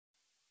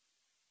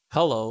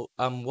Hello,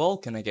 and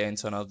welcome again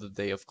to another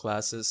day of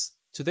classes.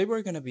 Today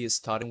we're going to be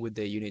starting with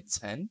the Unit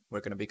 10. We're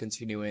going to be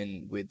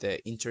continuing with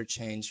the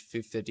Interchange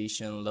 5th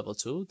edition Level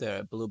 2,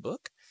 the Blue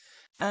Book.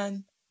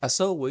 And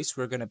as always,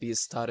 we're going to be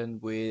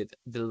starting with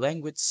the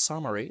language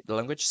summary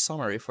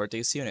for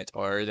this unit,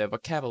 or the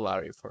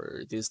vocabulary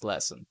for this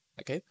lesson,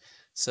 okay?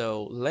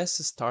 So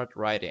let's start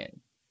right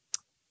in.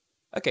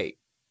 Okay,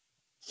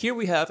 here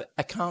we have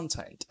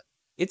accountant.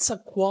 It's a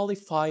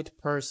qualified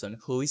person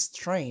who is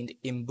trained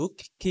in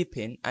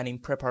bookkeeping and in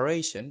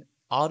preparation,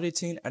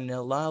 auditing, and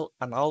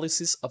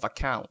analysis of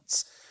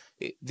accounts.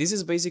 This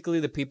is basically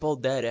the people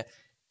that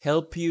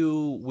help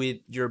you with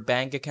your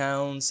bank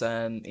accounts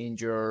and in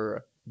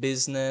your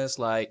business.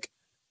 Like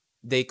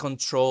they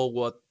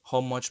control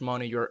how much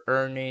money you're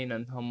earning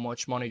and how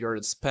much money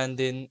you're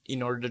spending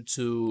in order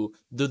to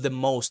do the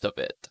most of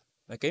it.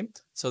 Okay,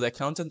 so the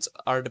accountants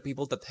are the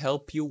people that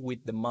help you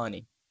with the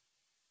money.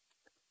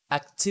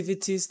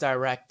 Activities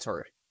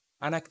director.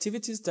 An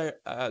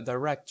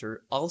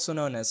director, also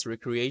known as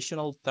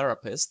recreational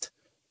therapist,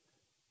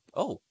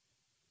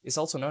 is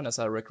also known as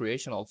a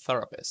recreational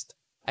therapist.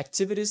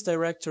 Activities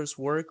directors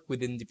work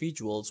with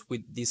individuals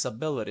with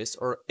disabilities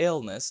or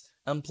illness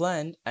and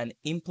plan and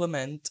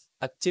implement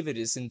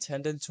activities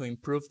intended to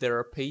improve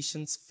their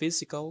patients'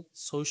 physical,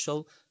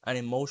 social, and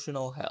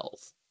emotional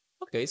health.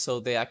 Okay, so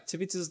the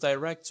activities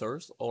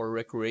directors or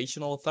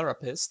recreational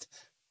therapists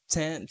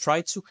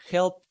try to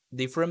help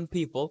different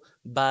people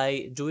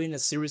by doing a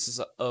series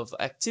of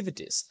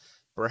activities.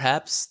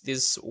 Perhaps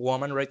this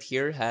woman right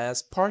here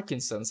has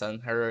Parkinson's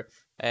and her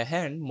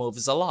hand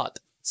moves a lot.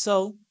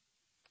 So,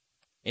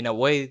 in a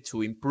way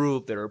to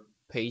improve their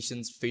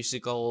patient's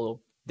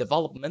physical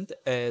development,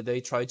 they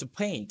try to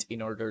paint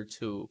in order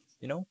to,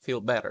 feel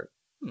better.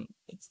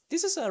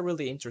 This is a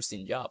really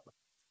interesting job.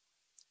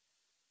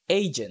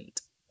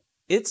 Agent.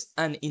 It's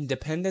an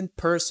independent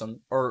person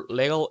or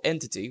legal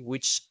entity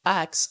which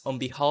acts on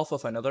behalf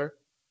of another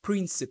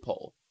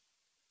principal.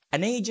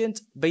 An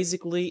agent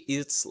basically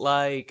is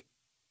like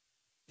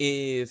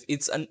if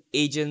it's an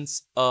agent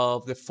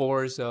of the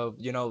force of,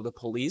 the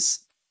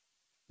police.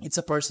 It's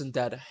a person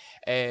that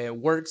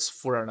works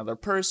for another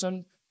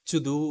person to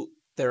do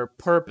their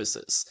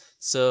purposes.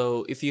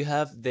 So if you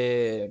have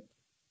the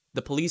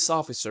police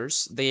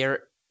officers, they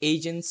are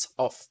agents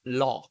of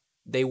law.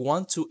 They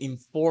want to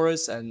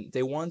enforce and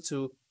they want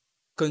to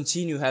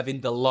continue having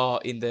the law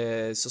in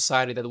the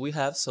society that we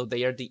have, so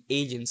they are the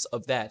agents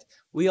of that.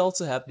 We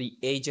also have the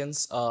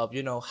agents of,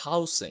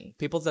 housing,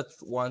 people that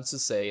want to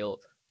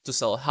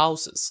sell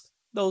houses.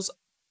 Those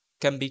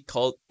can be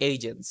called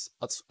agents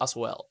as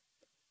well.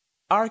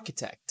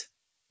 Architect.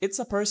 It's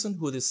a person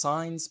who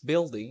designs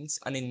buildings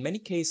and in many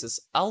cases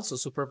also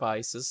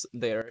supervises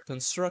their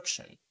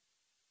construction.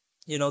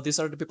 These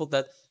are the people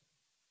that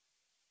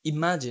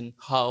imagine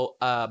how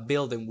a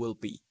building will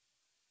be.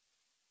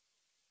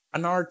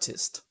 An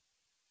artist.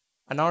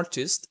 An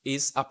artist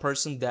is a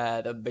person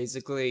that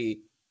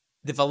basically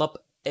develop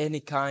any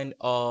kind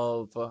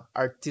of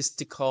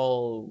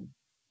artistical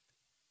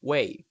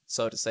way,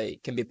 so to say.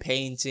 It can be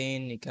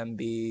painting, it can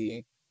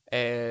be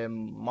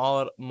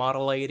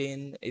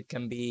modeling, it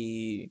can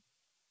be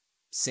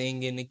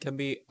singing, it can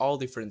be all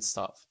different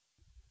stuff.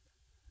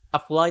 A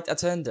flight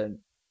attendant.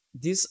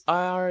 These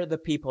are the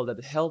people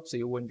that helps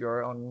you when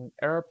you're on an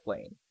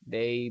airplane.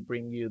 They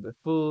bring you the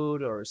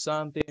food or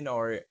something,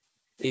 or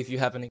if you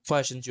have any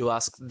questions, you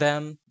ask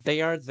them.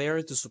 They are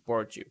there to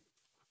support you.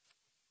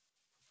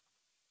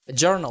 A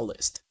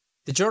journalist.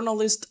 The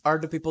journalists are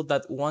the people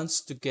that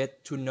wants to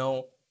get to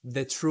know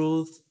the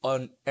truth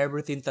on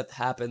everything that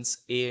happens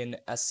in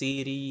a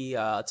city,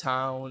 a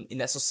town, in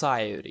a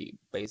society,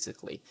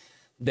 basically.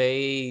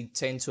 They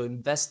tend to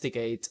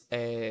investigate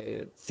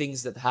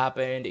things that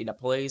happened in a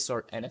place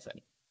or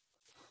anything.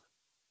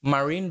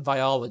 Marine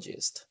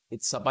biologist.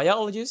 It's a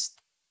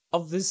biologist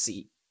of the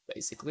sea,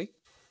 basically.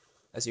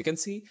 As you can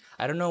see,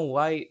 I don't know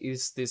why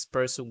is this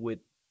person with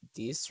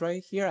this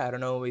right here. I don't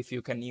know if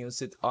you can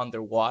use it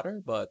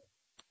underwater, but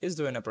it's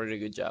doing a pretty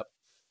good job.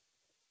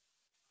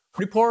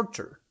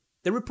 Reporter.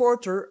 The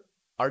reporter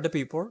are the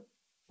people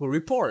who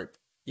report.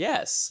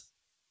 Yes.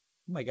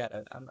 Oh my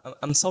god,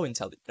 I'm so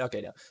intelligent.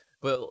 Okay, now.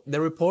 Well,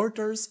 the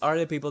reporters are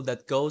the people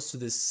that goes to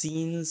the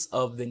scenes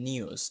of the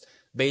news.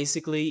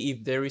 Basically,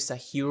 if there is a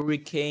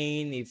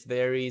hurricane, if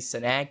there is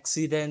an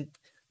accident,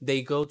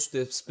 they go to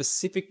the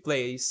specific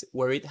place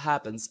where it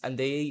happens and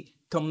they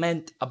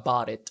comment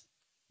about it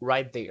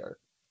right there.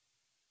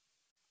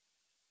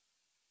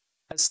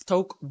 A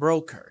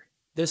stockbroker.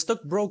 The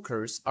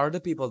stockbrokers are the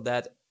people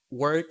that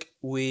work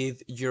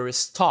with your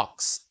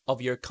stocks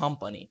of your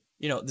company.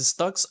 The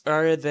stocks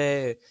are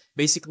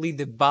basically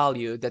the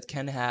value that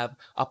can have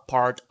a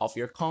part of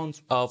your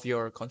country,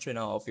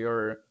 no, of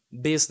your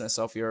business,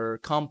 of your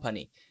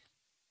company.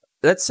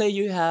 Let's say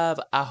you have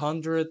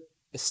 100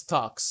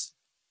 stocks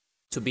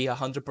to be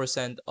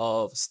 100%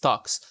 of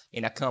stocks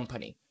in a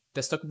company.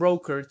 The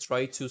stockbroker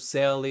try to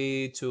sell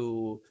it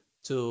to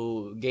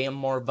gain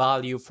more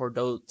value for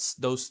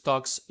those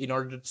stocks in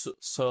order to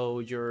so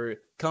your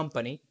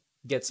company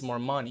gets more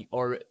money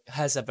or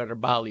has a better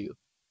value.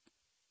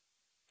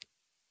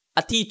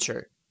 A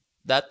teacher.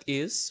 That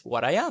is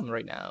what I am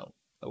right now.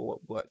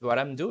 What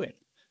I'm doing.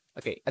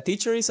 Okay, a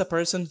teacher is a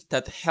person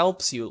that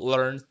helps you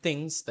learn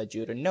things that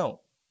you don't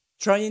know,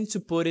 trying to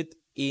put it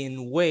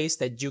in ways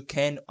that you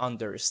can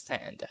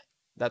understand.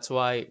 That's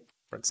why,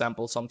 for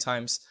example,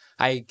 sometimes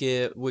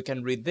we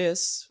can read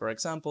this. For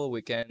example,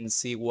 we can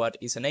see what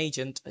is an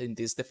agent in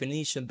this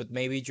definition, but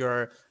maybe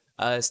you're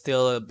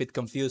still a bit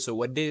confused of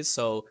what it is,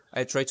 so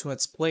I try to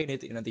explain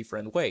it in a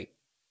different way.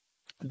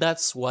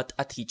 That's what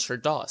a teacher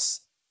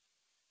does.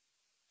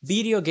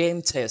 Video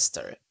game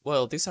tester.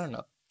 Well, these are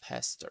not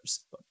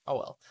testers, but oh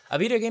well. A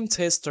video game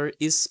tester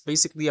is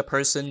basically a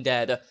person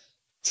that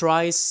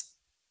tries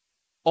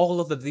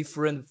all of the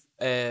different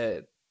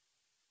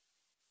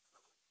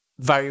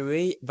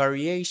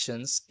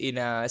variations in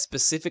a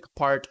specific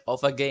part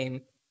of a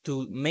game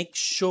to make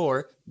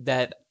sure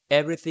that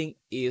everything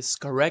is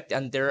correct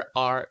and there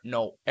are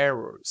no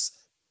errors.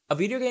 A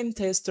video game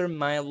tester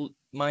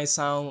might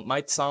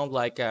sound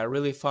like a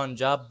really fun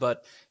job,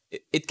 but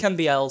it can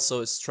be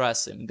also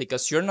stressing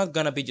because you're not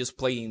gonna be just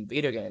playing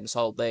video games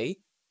all day.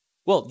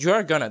 Well,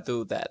 you're gonna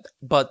do that,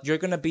 but you're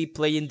gonna be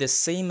playing the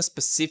same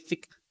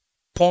specific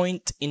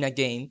point in a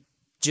game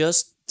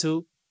just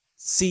to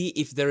see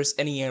if there's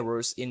any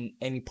errors in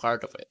any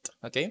part of it,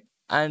 okay?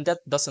 And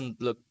that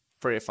doesn't look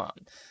very fun.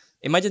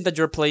 Imagine that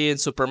you're playing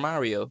Super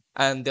Mario,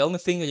 and the only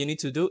thing that you need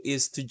to do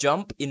is to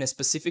jump in a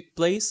specific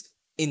place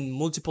in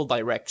multiple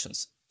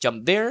directions.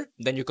 Jump there,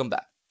 then you come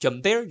back.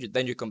 Jump there,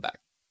 then you come back.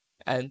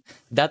 And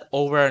that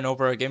over and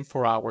over again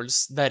for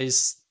hours, that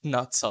is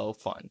not so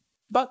fun.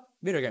 But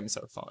video games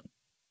are fun.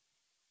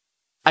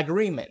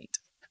 Agreement.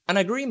 An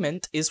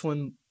agreement is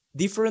when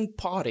different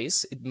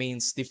parties, it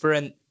means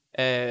different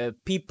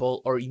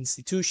people or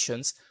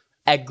institutions,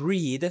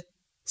 agreed,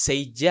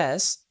 say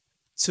yes,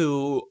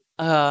 to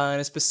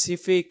a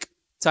specific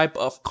type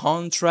of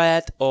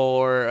contract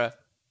or,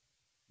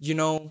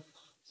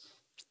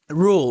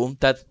 rule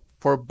that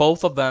for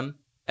both of them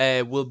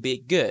will be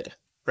good.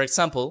 For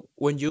example,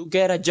 when you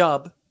get a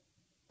job,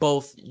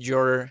 both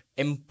your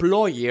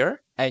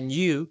employer and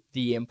you,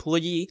 the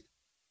employee,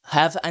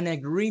 have an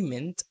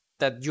agreement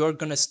that you're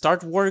gonna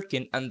start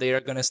working and they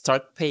are gonna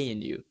start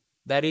paying you.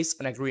 That is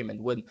an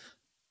agreement when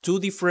two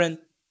different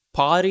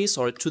parties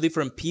or two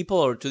different people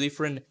or two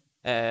different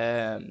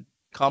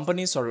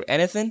companies or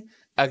anything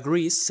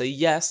agrees, say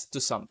yes to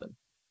something.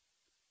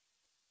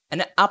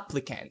 An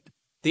applicant.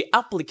 The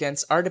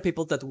applicants are the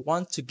people that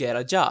want to get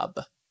a job.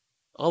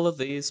 All of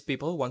these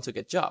people want to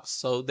get jobs,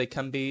 so they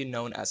can be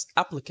known as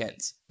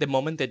applicants the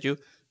moment that you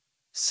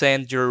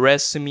send your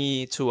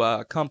resume to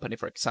a company,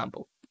 for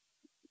example.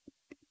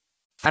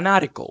 An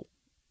article.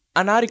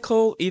 An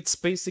article, it's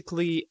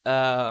basically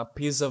a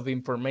piece of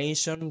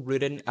information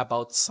written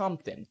about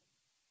something.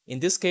 In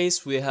this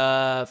case, we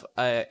have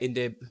in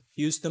the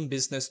Houston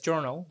Business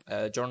Journal,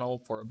 a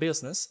journal for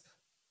business,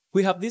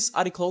 we have this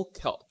article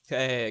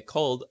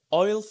called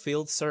Oil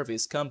Field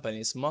Service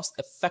Companies Must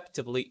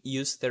Effectively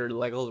Use Their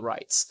Legal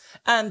Rights.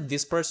 And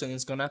this person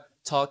is gonna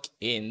talk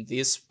in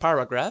these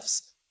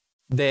paragraphs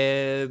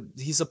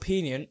his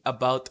opinion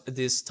about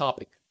this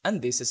topic. And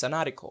this is an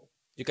article.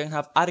 You can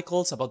have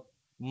articles about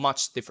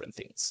much different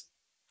things.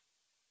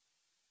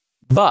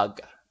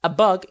 Bug. A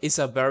bug is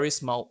a very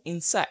small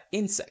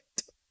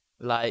insect.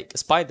 Like a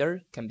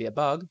spider can be a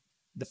bug,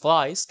 the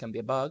flies can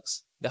be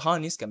bugs, the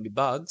honeys can be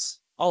bugs,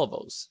 all of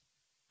those.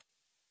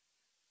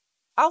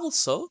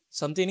 Also,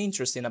 something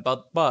interesting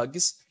about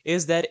bugs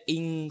is that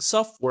in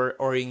software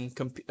or in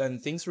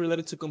things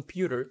related to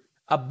computer,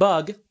 a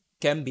bug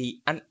can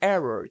be an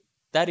error.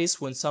 That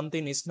is when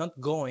something is not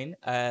going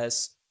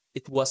as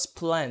it was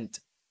planned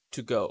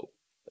to go,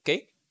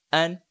 okay?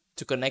 And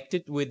to connect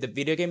it with the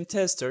video game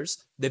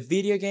testers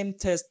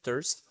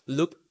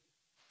look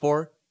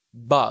for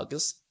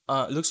bugs,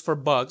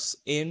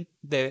 in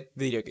the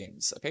video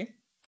games, okay?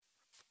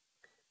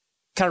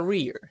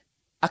 Career.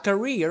 A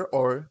career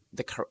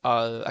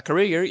a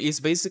career is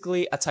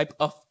basically a type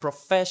of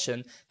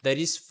profession that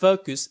is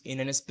focused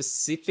in a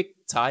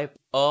specific type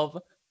of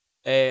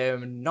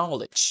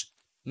knowledge.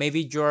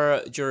 Maybe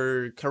your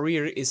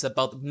career is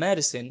about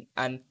medicine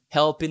and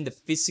helping the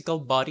physical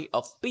body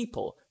of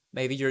people.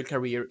 Maybe your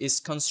career is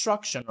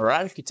construction or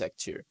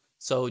architecture.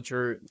 So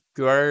you're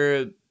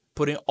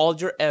putting all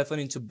your effort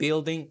into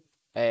building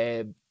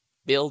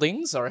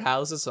buildings or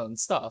houses and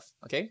stuff.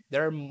 Okay,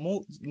 there are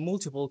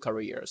multiple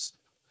careers.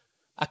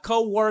 A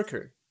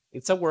co-worker.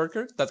 It's a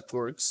worker that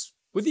works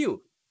with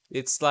you.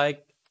 It's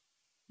like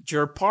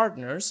your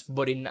partners,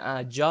 but in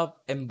a job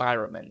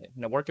environment,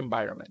 in a work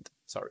environment.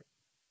 Sorry.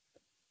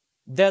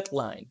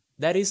 Deadline.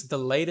 That is the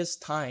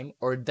latest time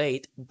or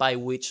date by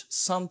which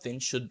something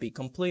should be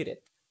completed.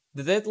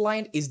 The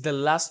deadline is the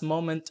last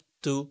moment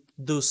to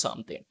do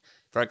something.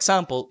 For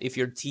example, if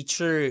your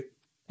teacher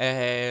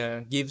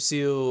gives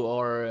you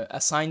or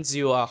assigns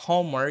you a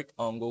homework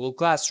on Google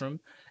Classroom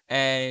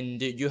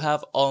and you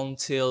have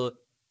until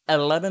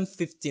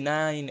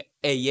 11:59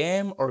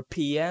 a.m. or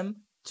p.m.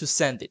 to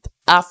send it.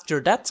 After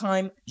that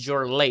time,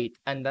 you're late,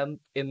 and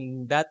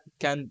that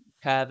can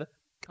have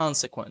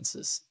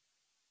consequences.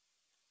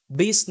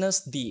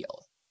 Business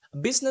deal.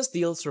 Business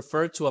deals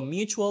refer to a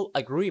mutual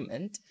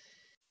agreement.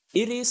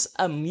 It is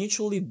a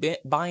mutually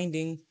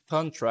binding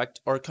contract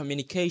or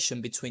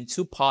communication between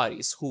two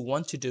parties who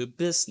want to do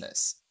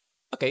business.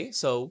 Okay,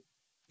 so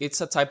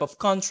it's a type of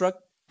contract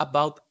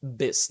about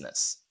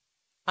business.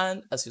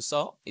 And as you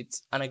saw,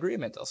 it's an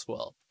agreement as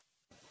well.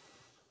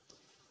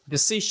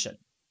 Decision.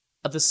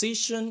 A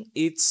decision,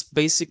 it's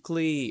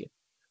basically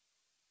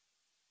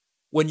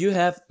when you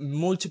have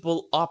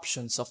multiple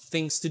options of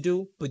things to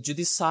do, but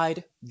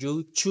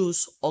you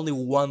choose only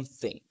one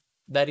thing.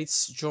 That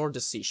is your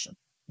decision.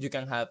 You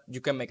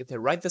can make it the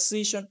right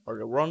decision or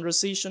the wrong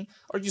decision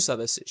or just a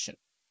decision.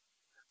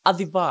 A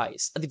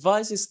device. A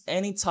device is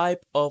any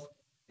type of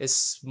a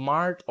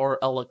smart or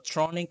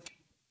electronic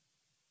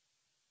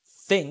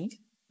thing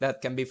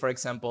that can be, for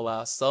example,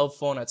 a cell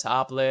phone, a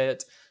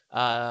tablet,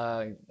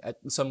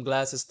 some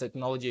glasses,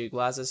 technology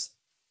glasses,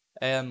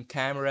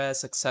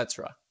 cameras,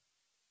 etc.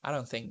 I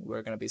don't think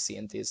we're gonna be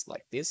seeing this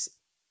like this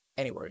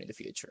anywhere in the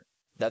future.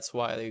 That's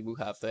why we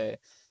have the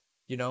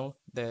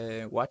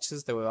the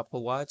watches, the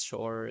Apple Watch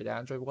or the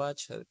Android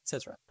Watch,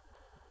 etc.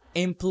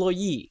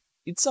 Employee.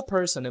 It's a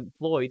person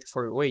employed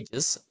for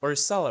wages or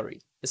salary,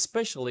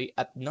 especially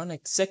at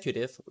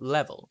non-executive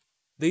level.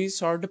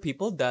 These are the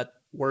people that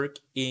work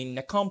in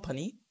a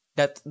company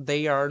that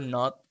they are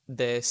not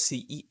the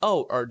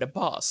CEO or the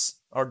boss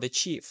or the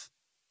chief.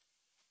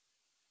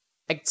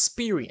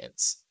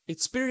 Experience.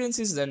 Experience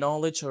is the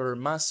knowledge or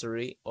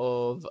mastery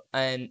of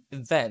an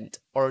event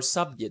or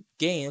subject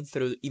gained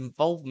through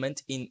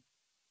involvement in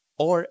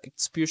or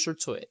exposure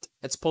to it.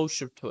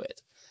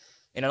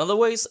 In other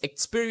ways,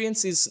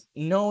 experience is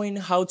knowing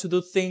how to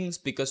do things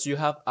because you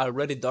have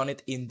already done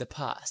it in the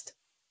past.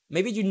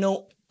 Maybe you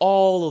know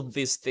all of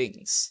these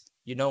things.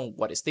 You know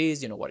what is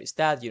this, you know what is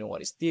that, you know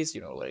what is this, you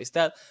know what is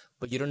that,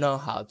 but you don't know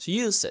how to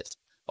use it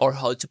or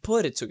how to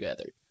put it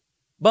together.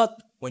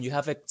 But when you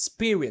have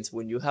experience,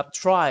 when you have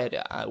tried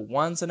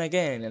once and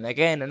again and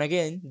again and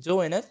again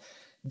doing it,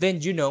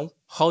 then you know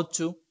how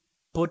to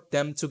put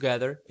them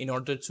together in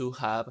order to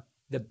have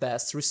the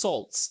best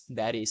results.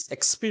 That is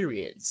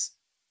experience.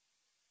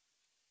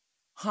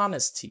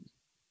 Honesty.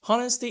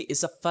 Honesty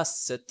is a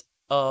facet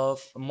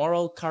of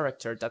moral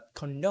character that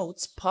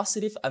connotes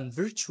positive and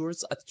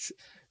virtuous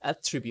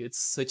attributes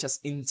such as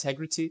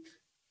integrity,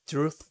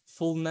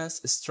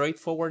 truthfulness,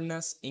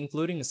 straightforwardness,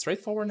 including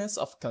straightforwardness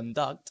of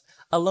conduct,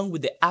 along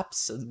with the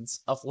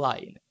absence of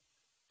lying.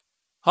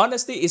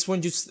 Honesty is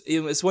when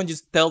you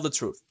tell the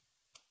truth.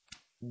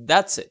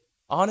 That's it.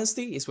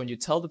 Honesty is when you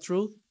tell the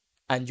truth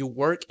and you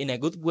work in a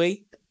good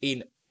way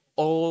in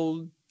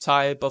all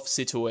type of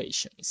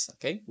situations.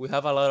 Okay, we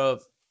have a lot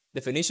of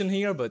definition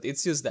here, but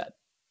it's just that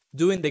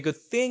doing the good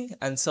thing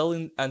and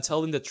telling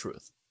the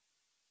truth.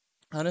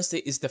 Honesty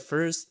is the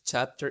first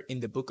chapter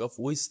in the book of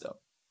wisdom,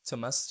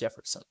 Thomas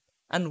Jefferson.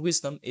 And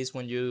wisdom is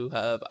when you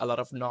have a lot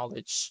of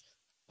knowledge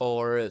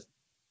or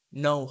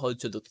know how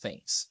to do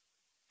things.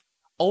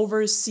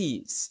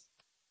 Overseas,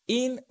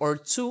 in or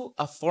to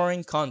a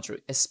foreign country,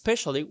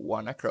 especially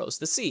one across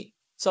the sea.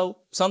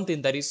 So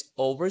something that is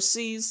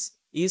overseas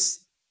is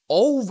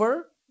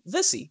over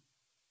the sea.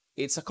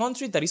 It's a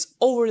country that is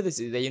over the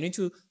sea, that you need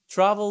to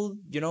travel,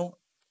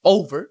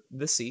 over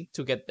the sea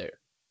to get there.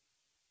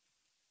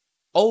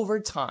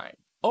 Overtime.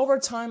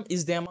 Overtime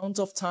is the amount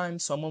of time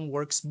someone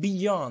works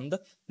beyond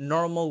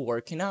normal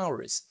working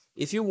hours.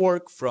 If you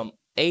work from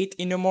 8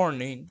 in the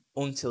morning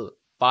until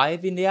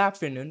 5 in the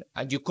afternoon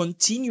and you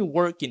continue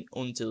working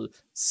until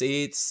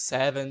 6,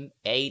 7,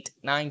 8,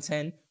 9,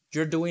 10,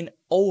 you're doing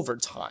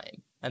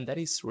overtime. And that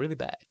is really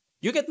bad.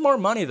 You get more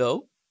money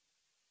though,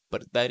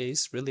 but that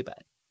is really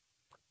bad.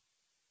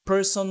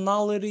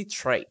 Personality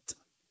trait.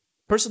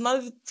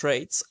 Personality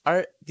traits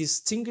are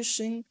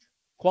distinguishing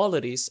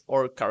qualities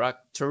or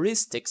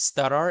characteristics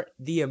that are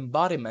the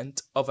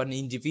embodiment of an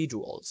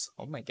individual's.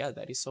 Oh my god,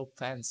 that is so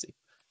fancy.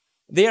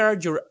 They are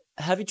your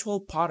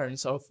habitual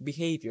patterns of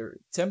behavior,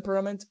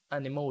 temperament,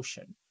 and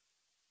emotion.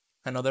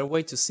 Another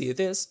way to see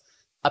this,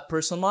 a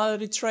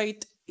personality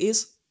trait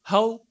is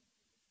how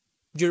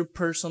your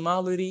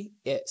personality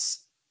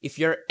is. If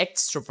you're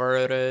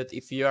extroverted,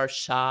 if you are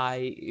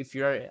shy, if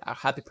you're a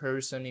happy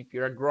person, if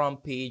you're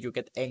grumpy, you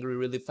get angry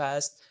really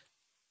fast,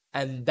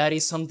 and that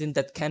is something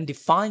that can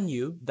define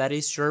you, that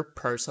is your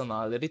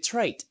personality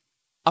trait.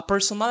 A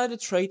personality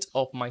trait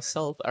of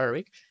myself,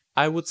 Eric,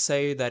 I would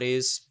say that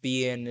is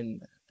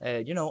being,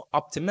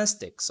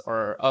 optimistic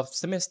or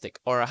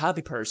a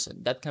happy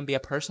person. That can be a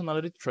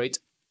personality trait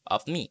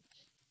of me.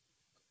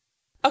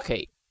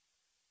 Okay,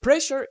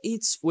 pressure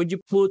is when you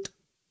put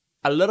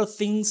a lot of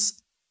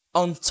things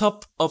on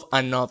top of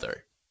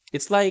another.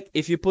 It's like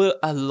if you put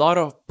a lot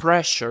of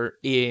pressure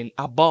in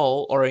a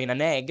ball or in an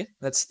egg,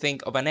 let's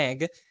think of an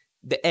egg,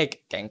 the egg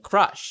can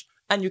crash.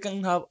 And you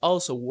can have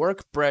also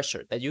work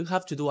pressure, that you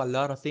have to do a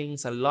lot of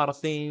things,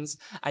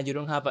 and you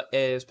don't have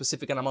a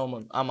specific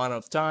amount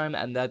of time,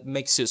 and that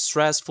makes you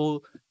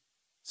stressful.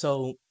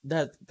 So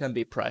that can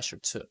be pressure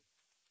too.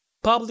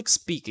 Public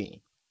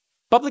speaking.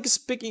 Public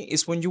speaking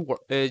is when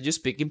you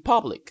speak in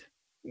public.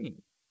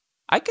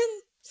 I can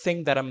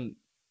think that I'm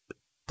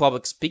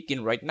public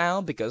speaking right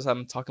now because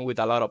I'm talking with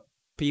a lot of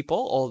people.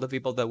 All the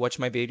people that watch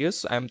my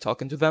videos, I'm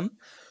talking to them.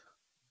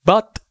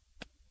 But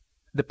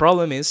the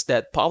problem is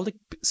that public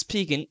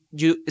speaking,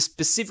 you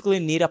specifically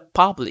need a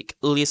public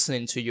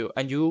listening to you,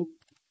 and you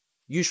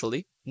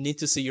usually need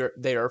to see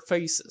their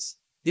faces.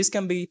 This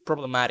can be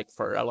problematic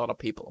for a lot of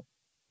people.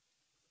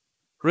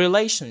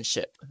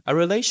 Relationship. A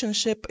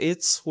relationship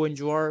is when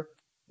you are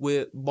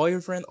with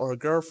boyfriend or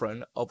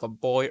girlfriend of a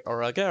boy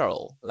or a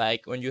girl,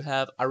 like when you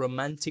have a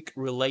romantic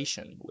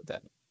relation with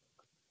them.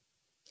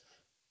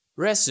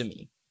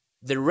 Resume.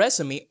 The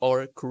resume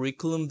or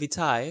curriculum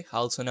vitae,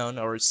 also known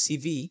as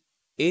CV,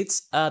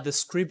 it's a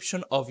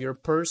description of your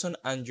person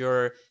and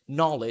your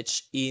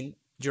knowledge in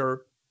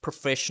your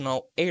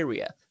professional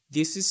area.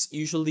 This is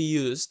usually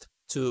used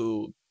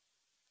to,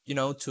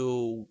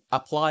 to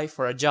apply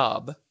for a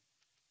job.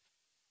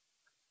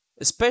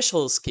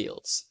 Special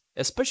skills.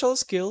 Special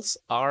skills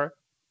are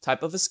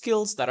type of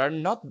skills that are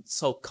not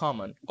so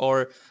common,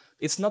 or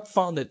it's not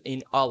founded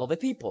in all of the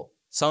people.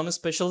 Some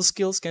special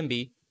skills can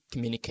be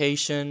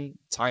communication,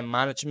 time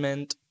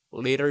management,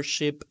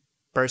 leadership,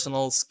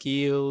 personal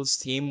skills,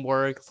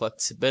 teamwork,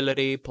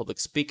 flexibility, public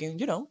speaking.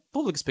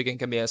 Public speaking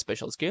can be a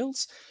special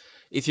skills.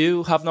 If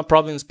you have no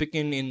problem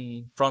speaking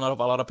in front of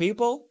a lot of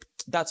people,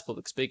 that's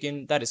public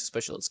speaking. That is a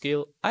special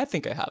skill. I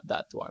think I have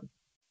that one.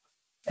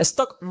 A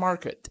stock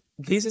market.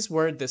 This is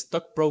where the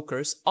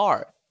stockbrokers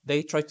are.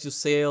 They try to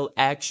sell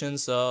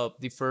actions of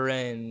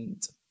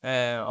different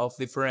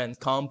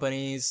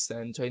companies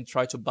and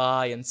try to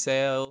buy and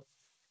sell,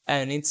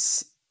 and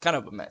it's kind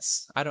of a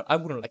mess. I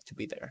wouldn't like to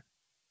be there.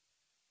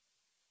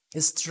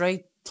 A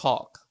straight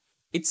talk.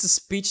 It's a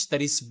speech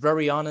that is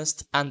very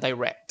honest and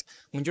direct.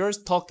 When you're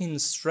talking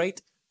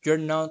straight, you're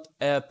not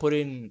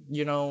putting,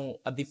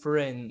 a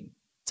different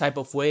type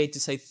of way to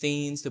say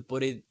things, to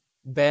put it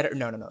better.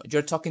 No.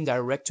 You're talking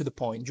direct to the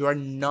point. You are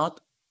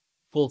not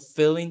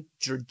fulfilling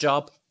your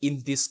job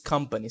in this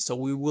company, so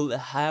we will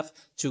have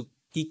to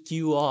kick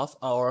you off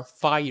or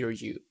fire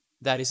you.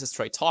 That is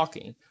straight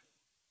talking.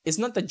 It's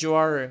not that you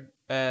are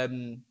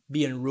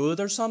being rude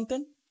or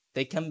something.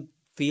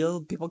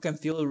 People can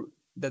feel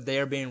that they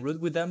are being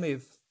rude with them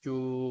if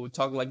you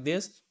talk like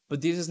this,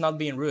 but this is not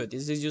being rude.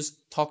 This is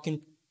just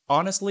talking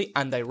honestly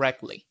and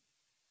directly.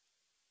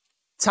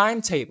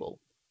 Timetable.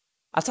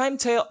 A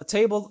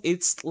timetable,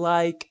 it's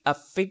like a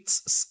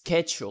fixed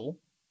schedule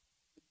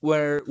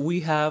where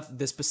we have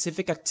the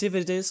specific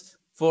activities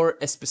for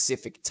a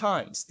specific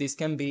times. This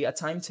can be a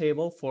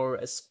timetable for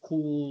a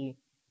school,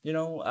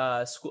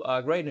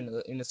 a grade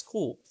in a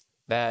school.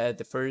 That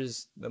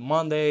the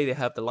Monday they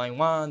have the line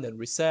 1, then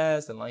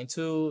recess, then line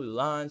 2,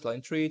 lunch,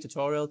 line 3,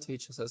 tutorial,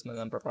 teach, assessment,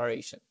 and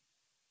preparation.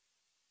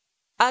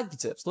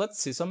 Adjectives. Let's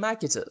see some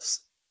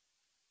adjectives.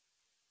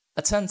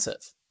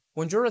 Attentive.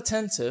 When you're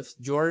attentive,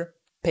 you're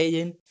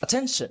paying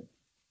attention.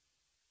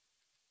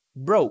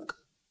 Broke.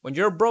 When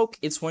you're broke,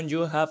 it's when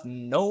you have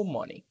no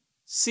money.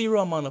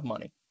 Zero amount of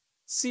money.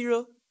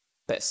 0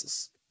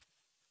 pesos.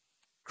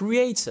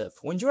 Creative.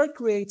 When you are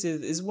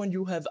creative is when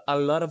you have a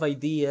lot of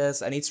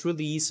ideas and it's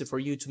really easy for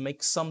you to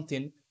make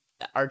something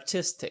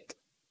artistic.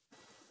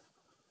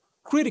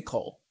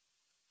 Critical.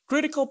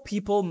 Critical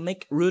people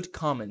make rude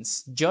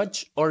comments,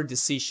 judge our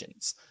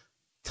decisions,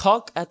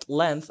 talk at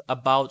length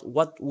about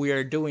what we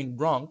are doing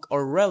wrong,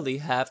 or rarely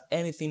have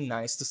anything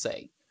nice to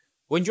say.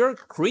 When you're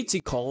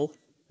critical,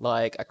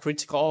 like a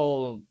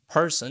critical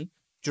person,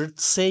 you're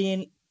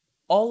saying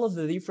all of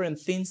the different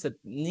things that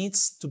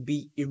needs to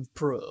be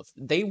improved.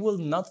 They will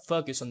not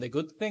focus on the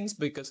good things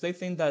because they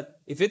think that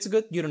if it's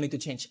good, you don't need to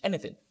change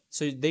anything.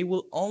 So they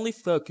will only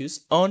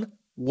focus on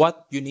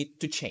what you need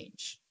to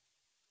change.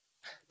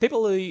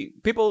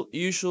 People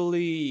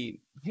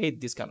usually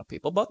hate these kind of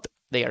people, but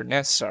they are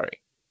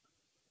necessary.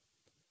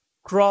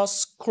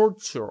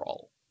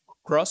 Cross-cultural.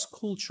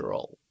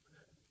 Cross-cultural.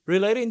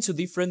 Relating to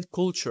different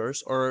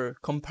cultures or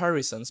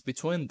comparisons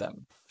between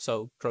them.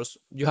 So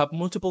you have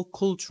multiple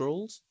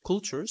cultures.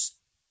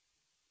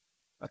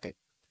 Okay.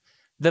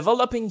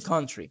 Developing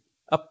country.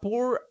 A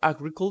poor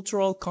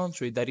agricultural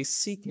country that is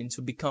seeking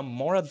to become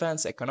more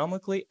advanced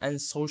economically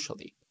and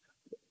socially.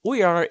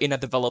 We are in a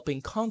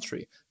developing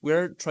country. We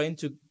are trying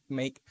to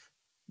make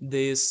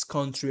this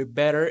country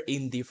better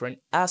in different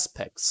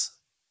aspects.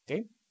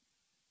 Okay?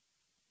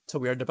 So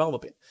we are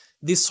developing.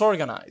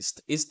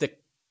 Disorganized is the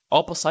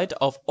opposite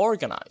of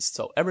organized,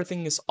 so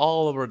everything is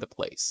all over the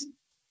place.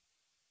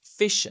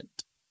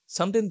 Efficient.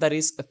 Something that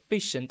is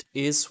efficient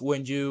is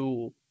when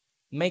you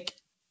make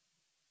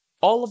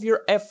all of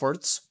your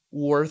efforts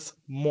worth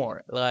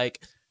more.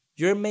 Like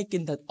you're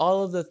making that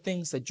all of the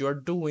things that you're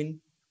doing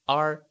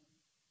are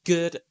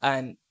good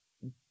and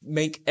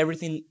make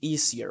everything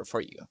easier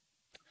for you.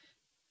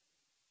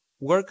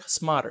 Work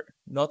smarter,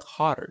 not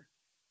harder.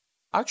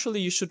 Actually,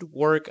 you should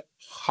work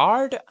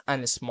hard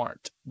and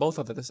smart, both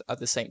of it at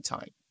the same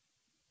time.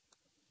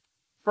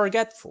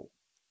 Forgetful.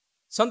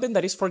 Someone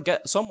that is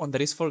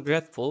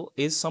forgetful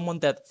is someone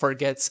that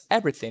forgets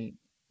everything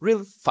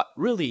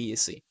really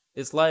easy.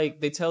 It's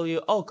like they tell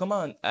you, oh, come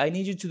on, I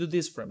need you to do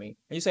this for me.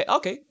 And you say,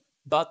 okay,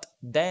 but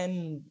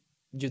then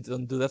you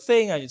don't do the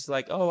thing and it's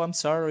like, oh, I'm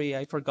sorry,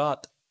 I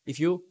forgot. If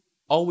you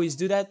always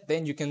do that,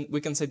 then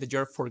we can say that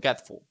you're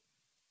forgetful.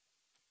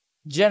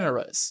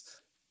 Generous.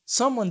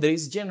 Someone that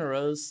is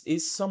generous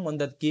is someone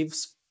that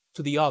gives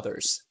to the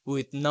others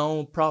with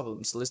no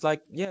problems. So it's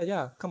like,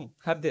 yeah, come,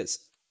 have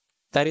this.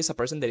 That is a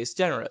person that is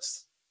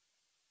generous.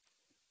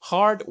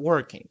 Hard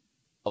working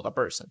of a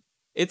person.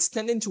 It's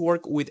tending to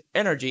work with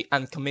energy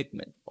and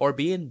commitment or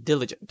being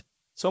diligent.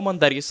 Someone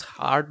that is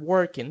hard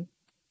working,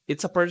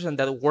 it's a person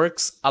that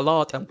works a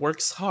lot and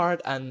works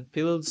hard and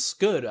feels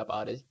good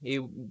about it.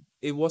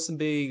 It wasn't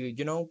be,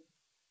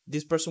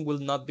 this person will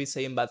not be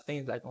saying bad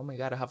things like, oh my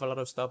God, I have a lot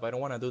of stuff, I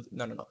don't want to do.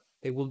 No.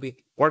 They will be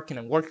working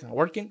and working and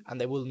working, and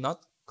they will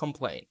not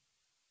complain.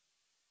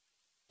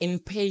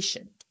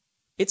 Impatient.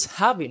 It's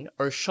having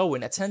or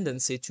showing a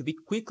tendency to be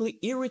quickly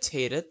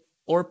irritated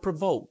or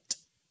provoked.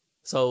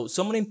 So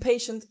someone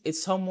impatient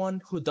is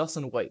someone who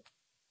doesn't wait.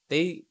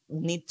 They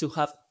need to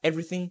have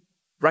everything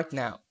right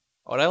now,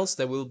 or else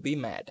they will be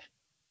mad.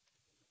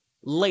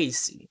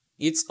 Lazy.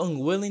 It's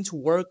unwilling to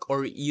work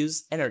or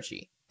use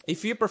energy.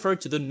 If you prefer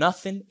to do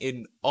nothing at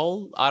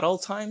all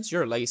times,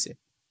 you're lazy.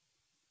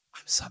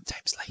 I'm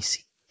sometimes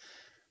lazy.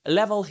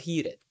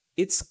 Level-headed.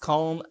 It's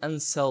calm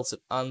and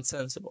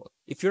sensible.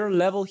 If you're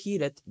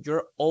level-headed,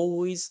 you're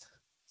always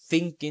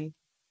thinking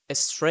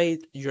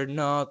straight. You're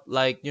not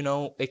like,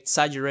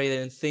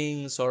 exaggerating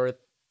things or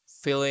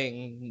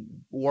feeling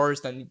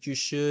worse than you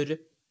should.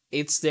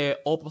 It's the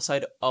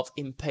opposite of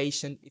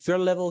impatient. If you're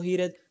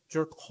level-headed,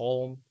 you're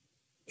calm,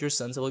 you're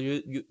sensible,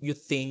 you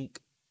think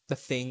the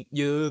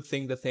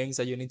things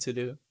that you need to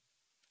do.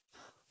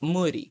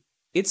 Moody.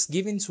 It's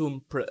given to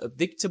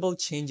unpredictable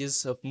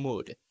changes of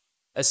mood,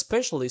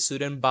 especially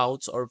sudden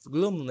bouts of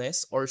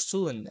gloominess or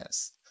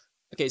sullenness.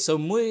 Okay, so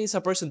moody is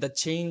a person that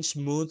changes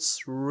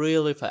moods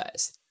really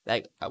fast.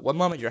 Like, at one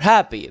moment you're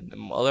happy, the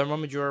other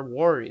moment you're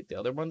worried, the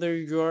other moment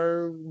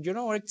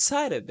you're,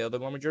 excited, the other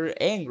moment you're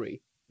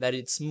angry. That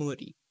it's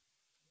moody.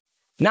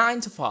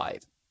 9 to 5.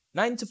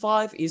 9 to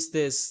 5 is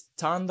the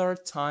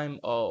standard time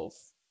of,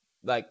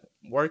 like,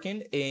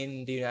 working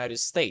in the United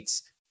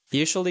States.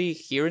 Usually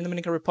here in the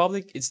Dominican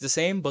Republic, it's the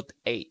same, but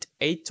 8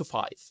 to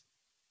 5.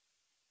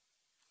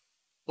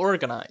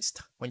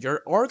 Organized. When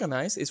you're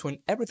organized is when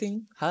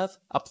everything have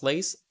a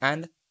place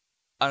and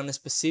a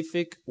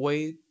specific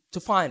way to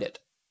find it.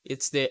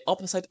 It's the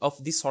opposite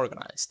of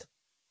disorganized.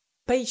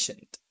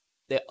 Patient.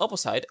 The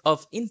opposite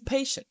of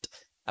impatient.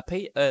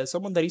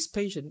 Someone that is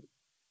patient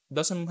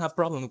doesn't have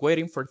problem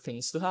waiting for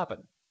things to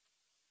happen.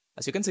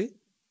 As you can see,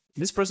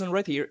 this person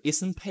right here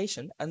is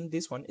impatient and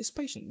this one is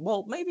patient.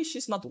 Well, maybe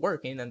she's not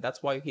working and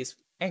that's why he's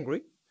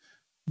angry,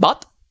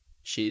 but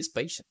she is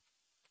patient.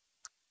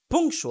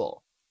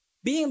 Punctual.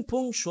 Being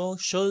punctual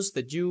shows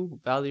that you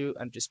value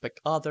and respect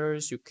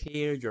others, you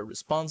care, you're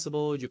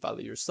responsible, you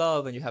value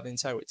yourself, and you have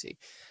integrity.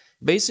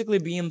 Basically,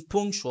 being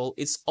punctual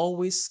is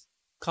always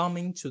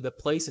coming to the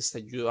places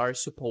that you are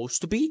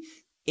supposed to be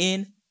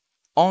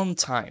on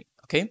time,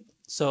 okay?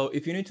 So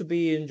if you need to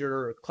be in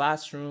your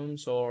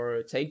classrooms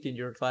or taking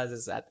your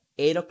classes at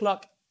 8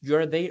 o'clock,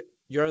 you're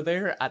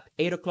there at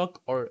 8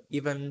 o'clock or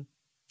even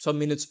some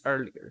minutes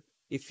earlier.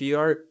 If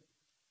you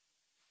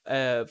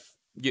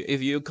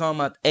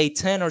come at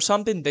 8:10 or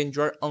something, then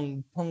you're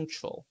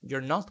unpunctual.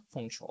 You're not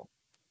punctual.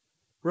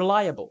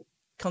 Reliable.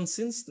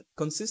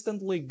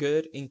 Consistently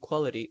good in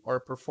quality or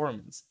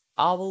performance.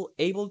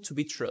 Able to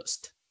be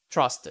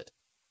trusted.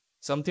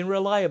 Something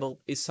reliable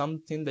is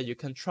something that you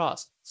can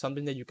trust.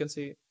 Something that you can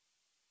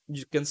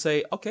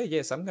say, okay,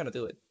 yes, I'm gonna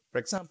do it. For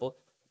example,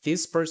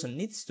 this person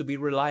needs to be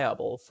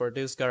reliable for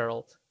this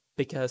girl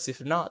because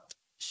if not,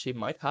 she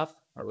might have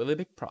a really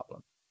big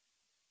problem.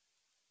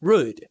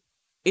 Rude.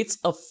 It's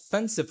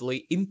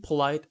offensively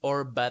impolite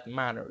or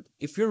bad-mannered.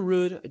 If you're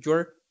rude,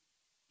 you're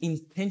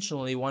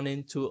intentionally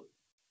wanting to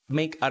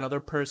make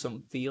another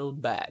person feel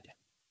bad.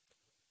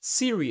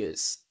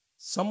 Serious.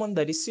 Someone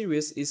that is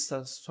serious is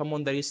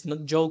someone that is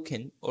not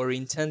joking or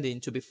intending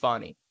to be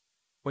funny.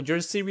 When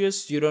you're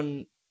serious, you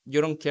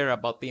don't care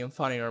about being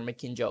funny or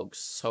making jokes.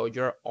 So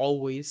you're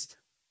always,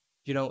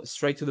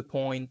 straight to the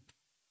point.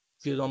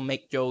 You don't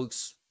make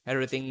jokes.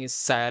 Everything is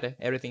sad.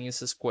 Everything is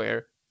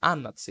square.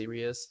 I'm not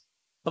serious.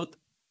 But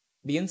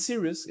being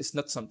serious is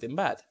not something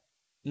bad,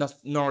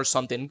 nor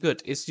something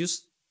good. It's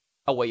just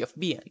a way of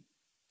being.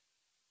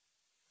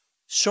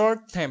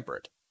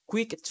 Short-tempered,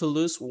 quick to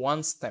lose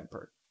one's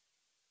temper.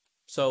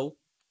 So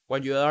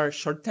when you are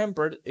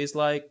short-tempered, it's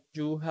like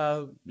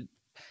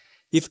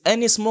if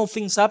any small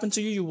things happen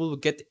to you, you will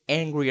get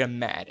angry and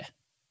mad.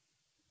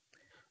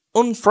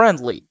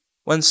 Unfriendly.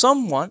 When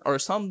someone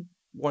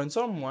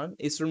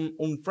is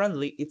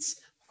unfriendly,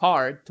 it's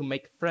hard to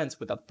make friends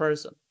with that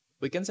person.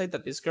 We can say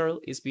that this girl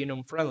is being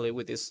unfriendly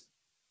with this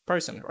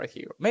person right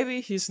here.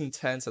 Maybe he's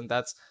intense and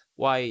that's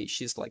why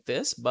she's like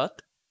this,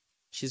 but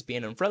she's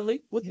being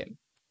unfriendly with him.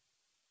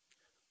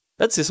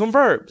 Let's see some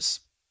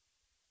verbs.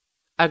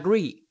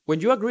 Agree.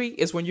 When you agree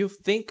is when you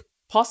think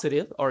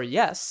positive or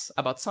yes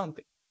about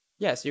something.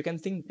 Yes, you can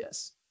think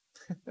yes.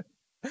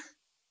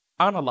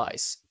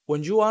 Analyze.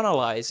 When you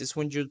analyze is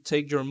when you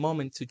take your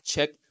moment to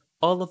check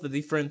all of the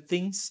different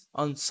things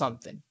on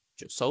something.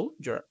 So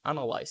you're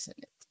analyzing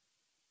it.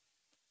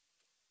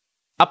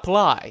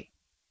 Apply.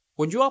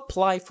 When you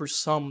apply for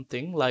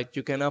something, like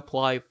you can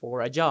apply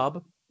for a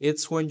job,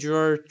 it's when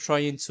you're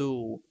trying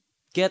to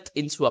get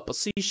into a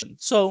position.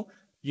 So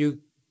you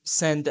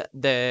send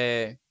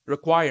the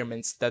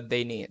requirements that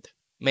they need.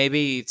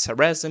 Maybe it's a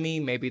resume,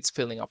 maybe it's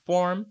filling a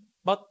form,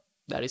 but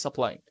that is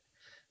applying.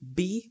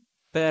 Be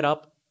fed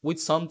up with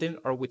something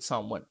or with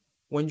someone.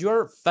 When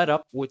you're fed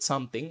up with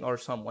something or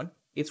someone,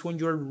 it's when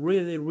you're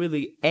really,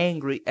 really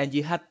angry and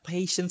you had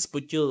patience,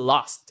 but you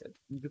lost it.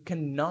 You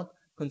cannot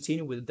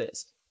continue with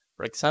this.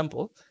 For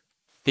example,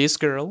 this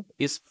girl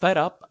is fed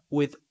up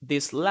with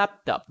this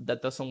laptop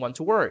that doesn't want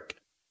to work.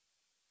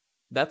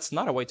 That's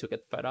not a way to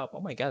get fed up. Oh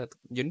my God,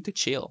 you need to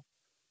chill.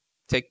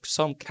 Take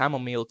some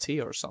chamomile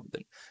tea or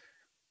something.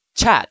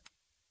 Chat.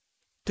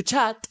 To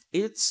chat,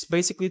 it's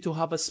basically to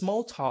have a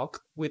small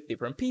talk with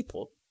different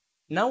people.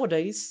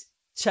 Nowadays,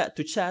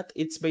 to chat,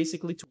 it's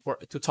basically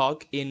to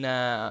talk in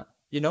a,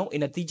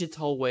 in a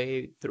digital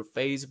way through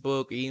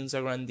Facebook,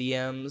 Instagram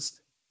DMs,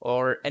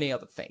 or any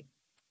other thing.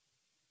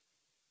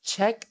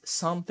 Check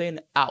something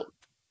out.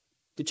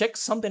 To check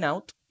something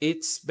out,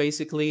 it's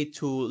basically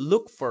to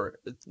look for,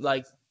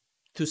 like,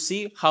 to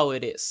see how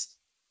it is.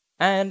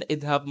 And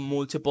it have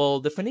multiple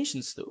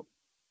definitions too.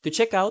 To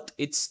check out,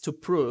 it's to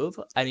prove,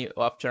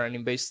 after an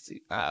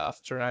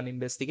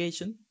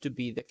investigation, to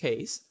be the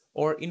case,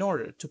 or in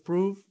order to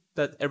prove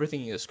that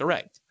everything is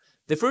correct.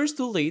 The first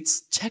two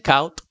leads, check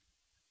out.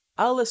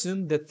 I'll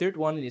assume the third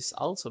one is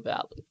also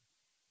valid.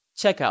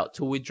 Check out,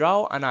 to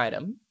withdraw an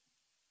item.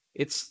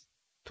 It's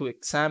to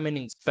examine,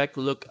 inspect,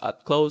 look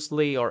at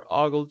closely, or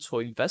ogle, to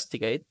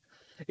investigate.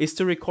 Is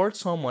to record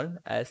someone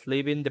as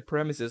leaving the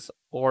premises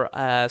or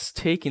as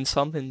taking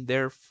something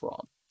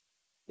therefrom.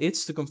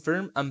 It's to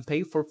confirm and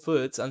pay for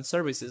foods and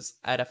services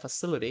at a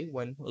facility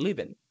when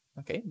leaving.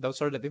 Okay,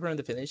 those are the different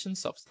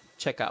definitions of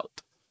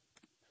checkout.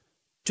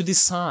 To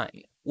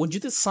design. When you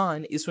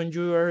design is when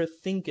you are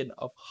thinking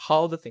of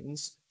how the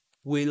things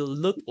will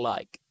look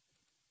like.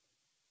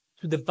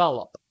 To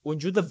develop. When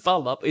you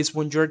develop is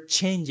when you're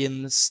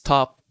changing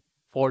stuff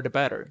for the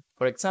better.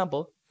 For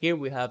example, here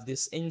we have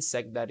this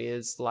insect that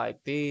is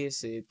like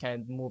this. It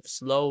can move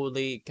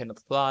slowly, it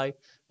cannot fly,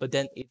 but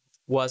then it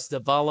was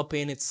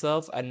developing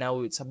itself and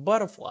now it's a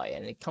butterfly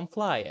and it can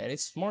fly and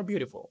it's more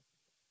beautiful.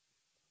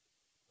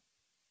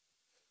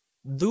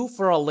 Do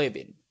for a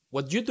living.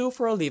 What you do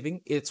for a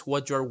living, it's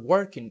what you're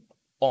working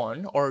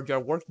on or you're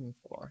working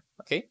for,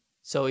 okay?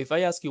 So if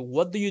I ask you,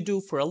 what do you do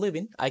for a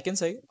living? I can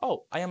say,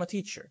 oh, I am a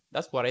teacher.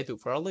 That's what I do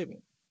for a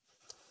living.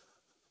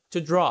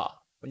 To draw.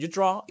 When you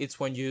draw, it's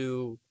when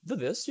you do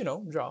this,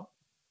 draw.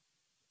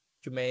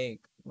 You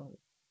make,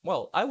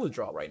 well, I will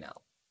draw right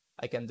now.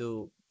 I can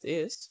do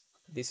this.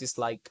 This is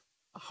like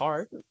a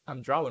heart.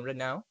 I'm drawing right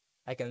now.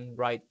 I can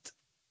write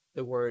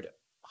the word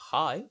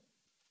hi.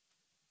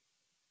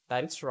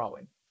 That is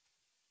drawing.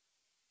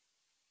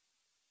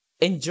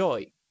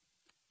 Enjoy.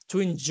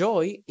 To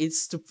enjoy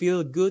is to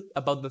feel good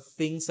about the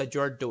things that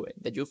you're doing,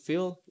 that you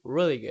feel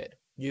really good.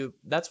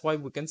 That's why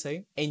we can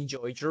say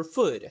enjoy your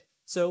food.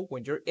 So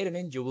when you're eating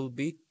it, you will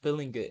be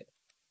feeling good.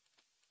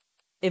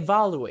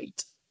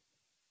 Evaluate.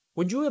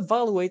 When you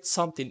evaluate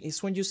something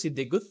is when you see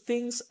the good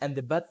things and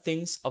the bad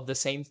things of the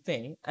same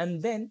thing,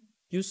 and then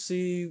you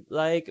see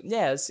like,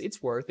 yes,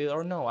 it's worth it,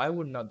 or no, I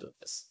would not do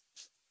this.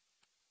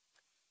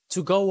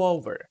 To go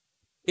over.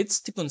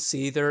 It's to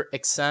consider,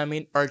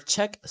 examine, or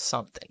check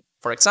something.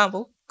 For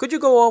example, could you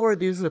go over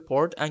this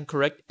report and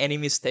correct any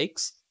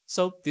mistakes?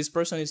 So this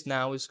person is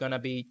gonna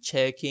be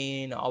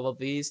checking all of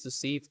these to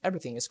see if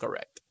everything is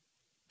correct.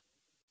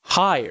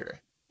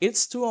 Hire.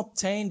 It's to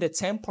obtain the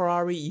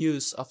temporary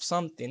use of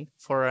something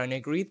for an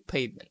agreed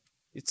payment.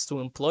 It's to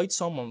employ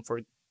someone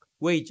for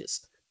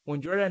wages.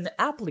 When you're an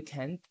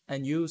applicant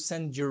and you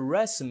send your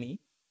resume,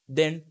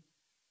 then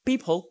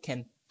people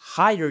can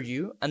hire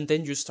you and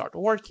then you start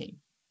working.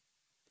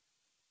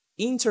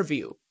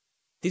 Interview.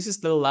 This is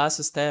the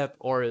last step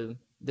or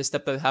the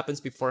step that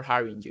happens before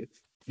hiring you.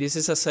 This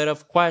is a set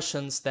of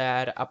questions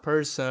that a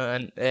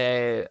person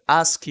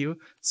asks you,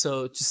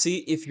 so to see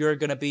if you're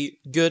gonna be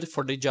good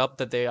for the job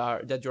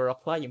that you're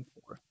applying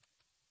for.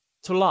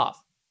 To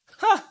laugh.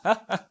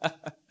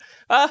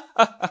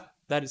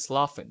 That is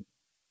laughing.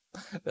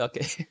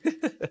 Okay.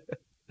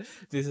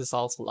 This is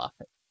also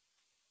laughing.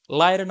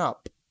 Lighten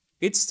up.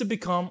 It's to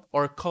become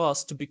or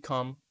cause to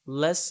become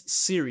less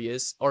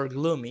serious or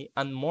gloomy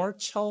and more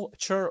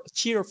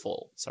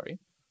cheerful. Sorry.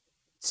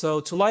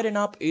 So to lighten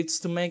up, it's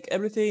to make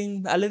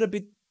everything a little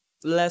bit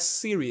less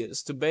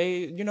serious. To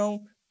be,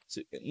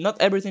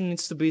 not everything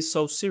needs to be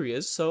so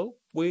serious. So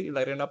we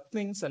lighten up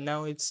things, and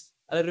now it's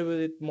a little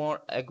bit more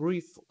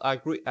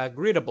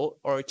agreeable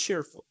or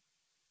cheerful.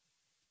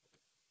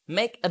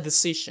 Make a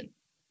decision.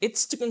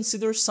 It's to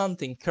consider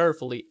something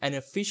carefully and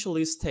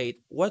officially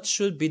state what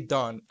should be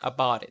done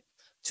about it.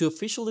 To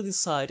officially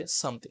decide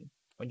something.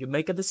 When you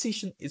make a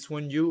decision, it's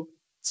when you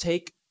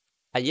take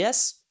a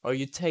yes or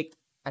you take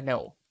a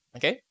no.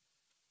 Okay?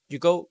 You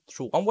go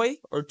through one way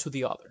or to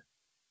the other.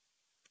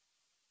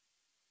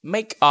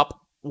 make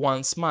up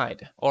one's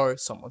mind or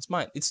someone's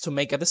mind. It's to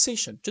make a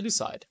decision, to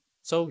decide.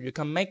 So you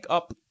can make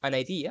up an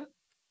idea.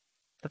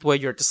 That way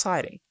you're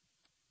deciding.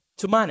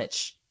 To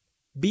manage.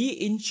 Be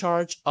in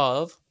charge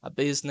of a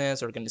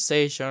business,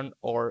 organization,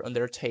 or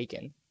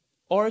undertaking.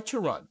 Or to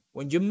run.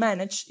 When you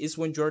manage is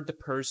when you're the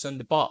person,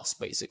 the boss,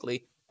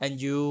 basically.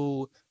 And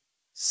you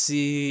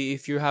see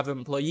if you have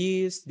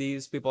employees,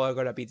 these people are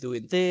going to be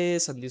doing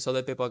this, and these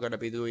other people are going to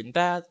be doing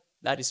that.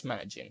 That is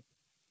managing.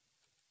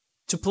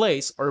 To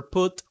place or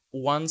put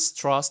one's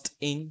trust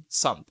in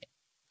something,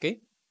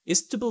 okay,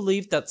 is to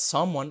believe that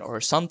someone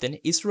or something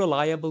is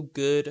reliable,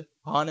 good,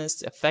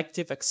 honest,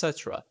 effective,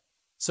 etc.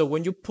 So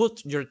when you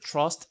put your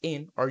trust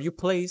in, or you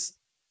place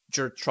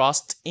your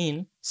trust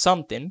in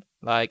something,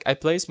 like I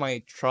place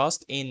my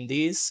trust in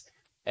this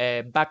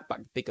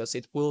backpack because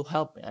it will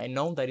help me. I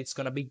know that it's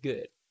gonna be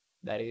good.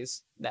 That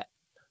is that.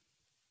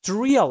 To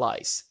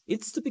realize,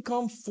 it's to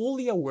become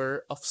fully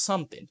aware of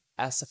something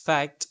as a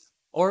fact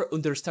or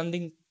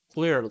understanding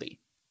clearly.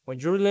 When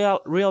you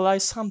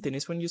realize something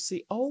is when you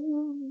see,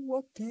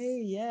 oh,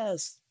 okay,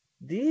 yes,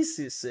 this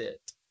is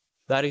it.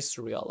 That is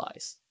to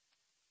realize.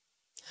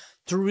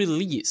 To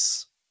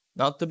release,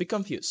 not to be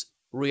confused.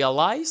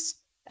 Realize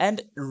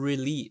and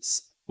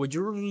release. When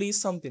you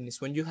release something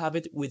is when you have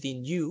it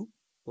within you,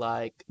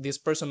 like this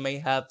person may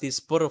have this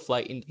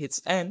butterfly in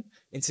his hand,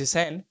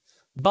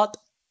 but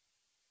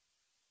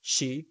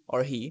she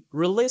or he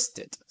released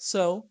it.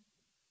 So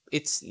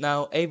it's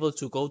now able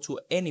to go to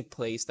any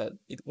place that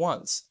it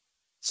wants.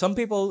 Some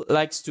people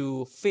likes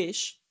to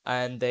fish,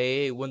 and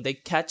when they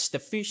catch the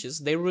fishes,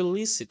 they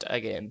release it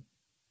again.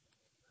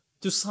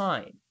 To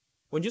sign.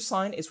 When you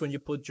sign is when you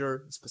put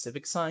your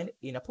specific sign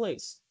in a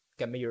place.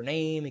 It can be your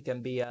name, it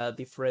can be a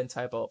different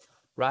type of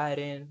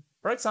writing.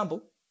 For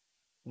example,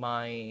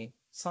 my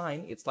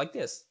sign, it's like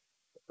this.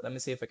 Let me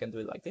see if I can do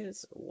it like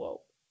this.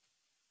 Whoa.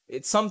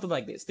 It's something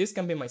like this. This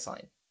can be my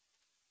sign.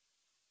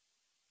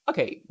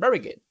 Okay, very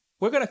good.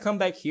 We're gonna come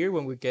back here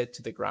when we get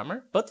to the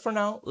grammar, but for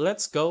now,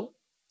 let's go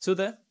to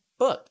the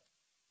book.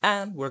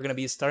 And we're gonna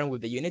be starting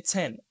with the unit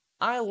 10.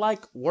 I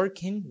like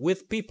working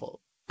with people.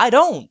 I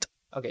don't!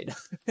 Okay.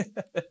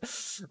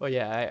 Oh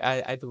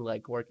yeah, I do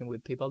like working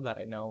with people that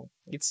I know.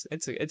 It's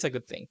a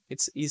good thing.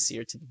 It's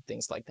easier to do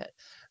things like that.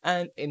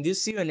 And in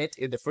this unit,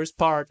 in the first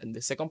part and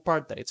the second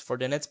part that it's for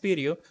the next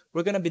video,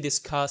 we're gonna be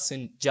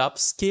discussing job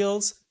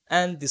skills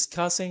and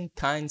discussing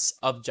kinds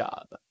of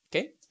job.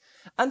 Okay?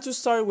 And to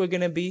start, we're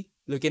gonna be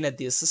looking at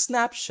this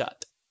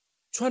snapshot.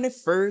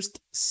 21st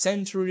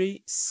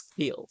century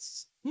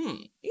skills.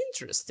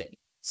 Interesting.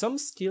 Some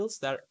skills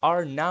that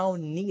are now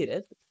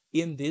needed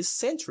in this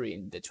century,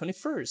 in the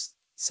 21st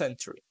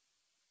century.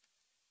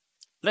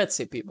 Let's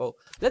see, people.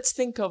 Let's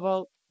think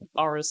about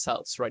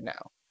ourselves right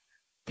now.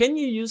 Can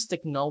you use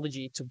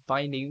technology to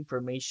find the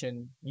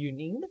information you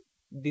need?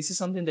 This is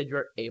something that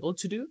you're able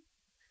to do.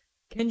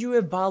 Can you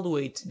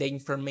evaluate the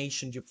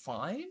information you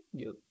find?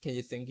 Can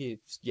you think if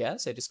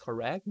yes, it is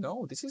correct?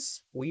 No, this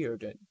is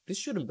weird. This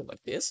shouldn't be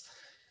like this.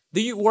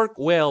 Do you work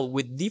well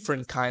with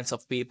different kinds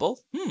of people?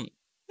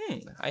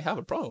 I have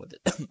a problem with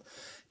it.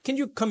 Can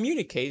you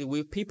communicate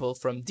with people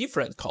from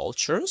different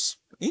cultures?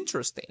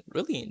 Interesting,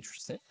 really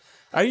interesting.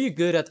 Are you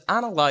good at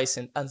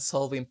analyzing and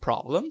solving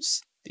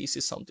problems? This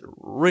is something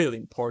really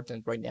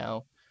important right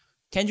now.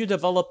 Can you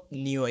develop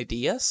new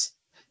ideas?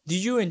 Do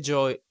you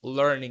enjoy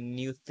learning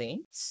new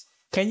things?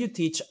 Can you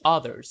teach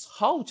others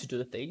how to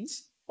do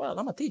things? Well,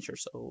 I'm a teacher,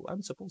 so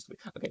I'm supposed to be.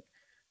 Okay.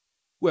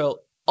 Well,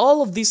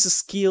 all of these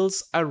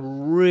skills are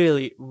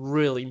really,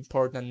 really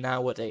important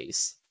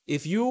nowadays.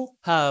 If you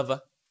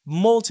have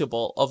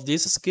multiple of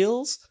these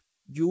skills,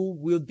 you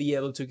will be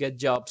able to get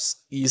jobs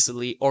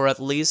easily, or at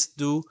least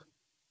do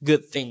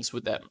good things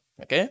with them,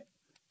 okay?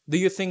 Do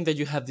you think that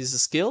you have these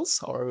skills,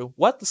 or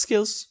what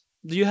skills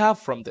do you have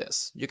from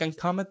this? You can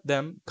comment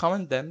them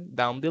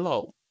down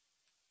below.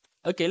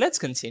 Okay, let's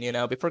continue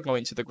now before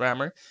going to the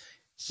grammar.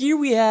 Here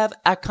we have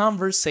a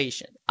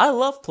conversation. I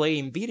love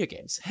playing video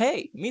games.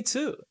 Hey, me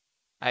too.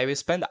 I will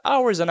spend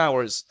hours and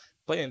hours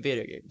playing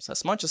video games,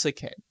 as much as I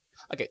can.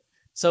 Okay,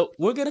 so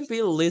we're gonna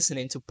be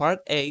listening to part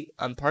A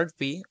and part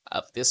B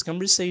of this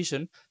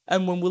conversation,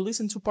 and when we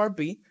listen to part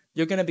B,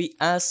 you're gonna be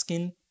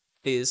answering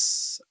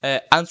these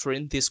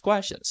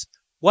questions.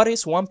 What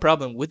is one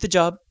problem with the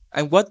job,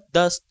 and what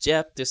does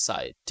Jeff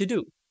decide to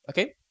do?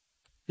 Okay,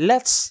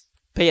 let's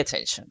pay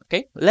attention.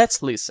 Okay,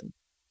 let's listen.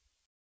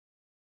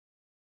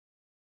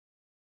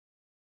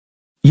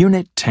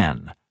 Unit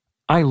 10.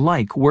 I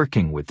like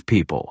working with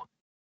people.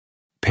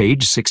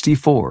 Page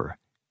 64.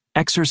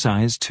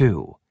 Exercise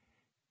 2.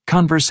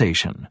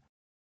 Conversation.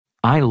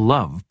 I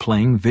love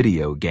playing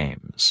video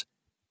games.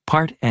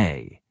 Part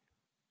A.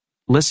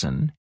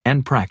 Listen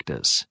and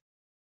practice.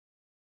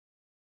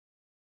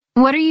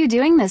 What are you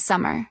doing this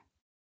summer?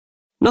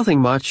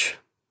 Nothing much.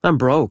 I'm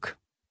broke.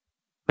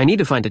 I need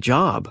to find a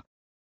job.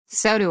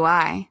 So do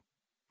I.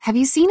 Have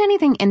you seen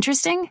anything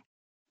interesting?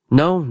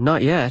 No,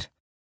 not yet.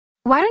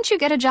 Why don't you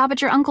get a job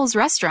at your uncle's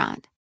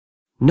restaurant?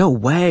 No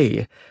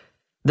way.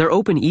 They're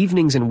open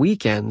evenings and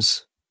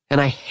weekends,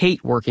 and I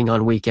hate working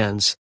on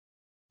weekends.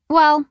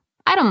 Well,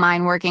 I don't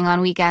mind working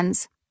on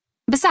weekends.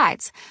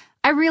 Besides,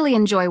 I really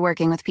enjoy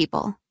working with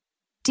people.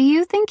 Do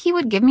you think he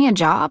would give me a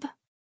job?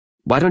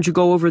 Why don't you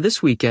go over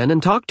this weekend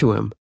and talk to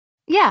him?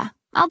 Yeah,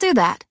 I'll do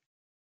that.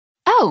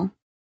 Oh,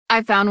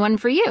 I found one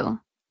for you.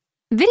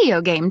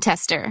 Video game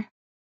tester.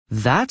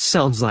 That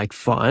sounds like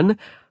fun.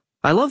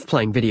 I love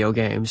playing video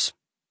games.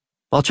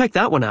 I'll check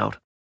that one out.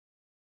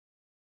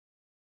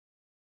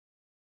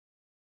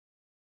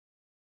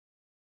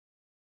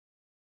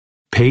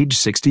 Page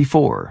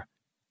 64.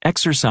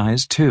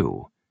 Exercise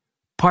 2.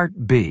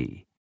 Part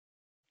B.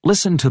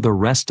 Listen to the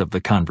rest of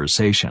the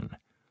conversation.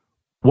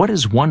 What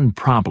is one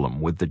problem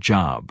with the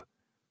job?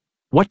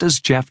 What does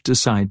Jeff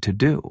decide to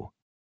do?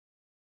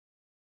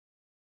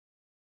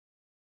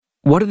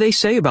 What do they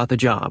say about the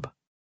job?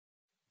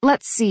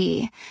 Let's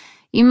see.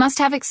 You must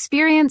have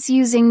experience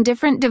using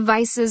different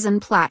devices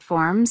and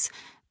platforms,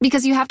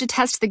 because you have to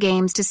test the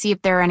games to see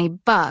if there are any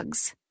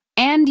bugs,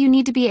 and you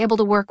need to be able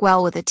to work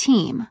well with a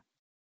team.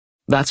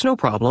 That's no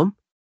problem.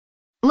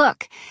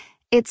 Look,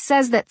 it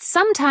says that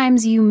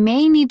sometimes you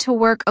may need to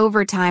work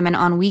overtime and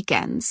on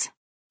weekends.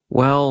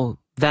 Well,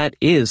 that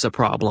is a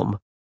problem.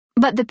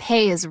 But the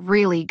pay is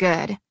really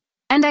good,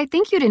 and I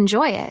think you'd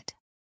enjoy it.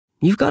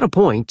 You've got a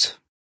point.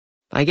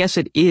 I guess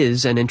it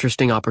is an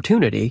interesting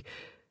opportunity.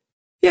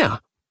 Yeah,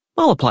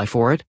 I'll apply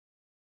for it.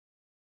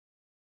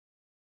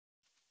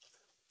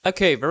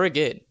 Okay, very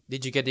good.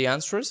 Did you get the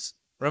answers?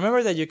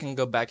 Remember that you can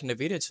go back in the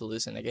video to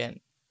listen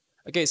again.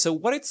 Okay, so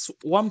what is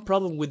one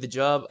problem with the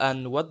job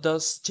and what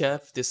does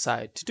Jeff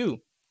decide to do?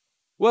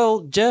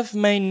 Well, Jeff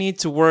may need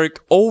to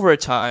work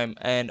overtime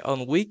and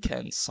on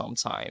weekends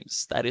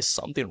sometimes. That is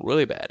something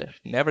really bad.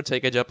 Never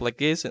take a job like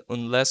this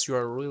unless you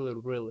are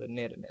really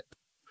needing it.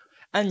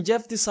 And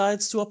Jeff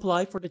decides to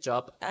apply for the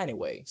job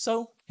anyway,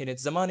 so he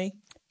needs the money,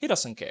 he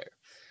doesn't care.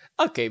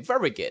 Okay,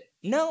 very good.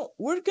 Now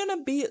we're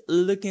gonna be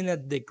looking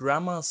at the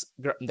grammar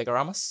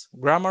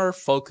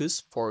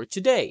focus for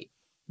today.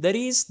 That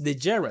is the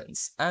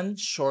gerunds and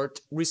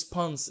short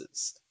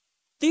responses.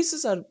 This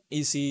is an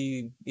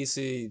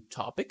easy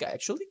topic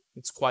actually.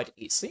 It's quite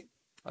easy,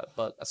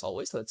 but as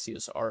always, let's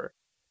use our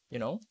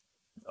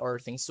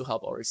things to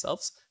help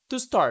ourselves. To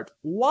start,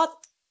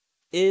 what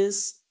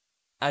is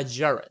a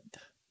gerund?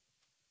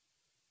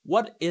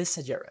 What is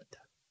a gerund?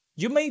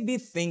 You may be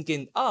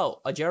thinking,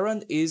 oh, a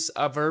gerund is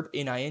a verb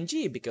in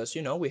ing because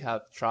we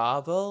have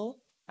travel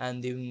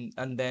and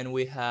then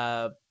we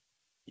have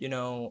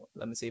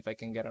let me see if I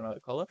can get another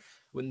color.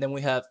 And then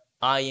we have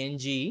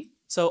ing.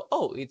 So,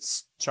 oh,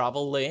 it's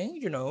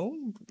traveling,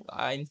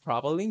 I'm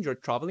traveling, you're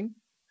traveling,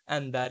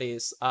 and that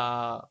is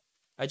a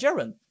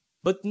gerund.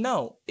 But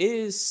no, it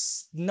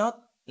is not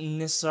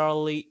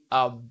necessarily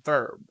a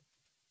verb.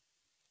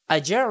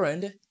 A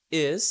gerund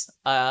is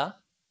a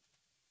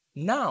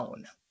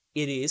noun.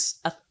 It is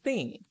a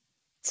thing.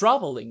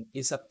 Traveling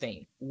is a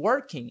thing.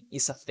 Working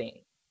is a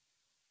thing.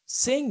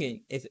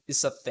 Singing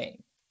is a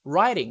thing.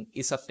 Writing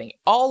is a thing.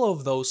 All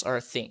of those are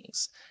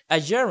things. A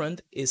gerund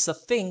is a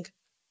thing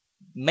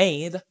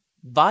made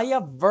by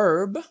a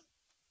verb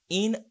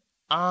in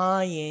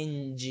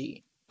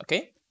ing.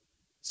 Okay?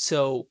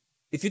 So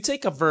if you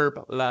take a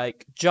verb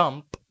like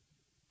jump,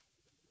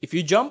 if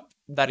you jump,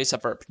 that is a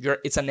verb.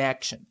 It's an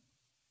action.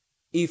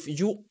 If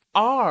you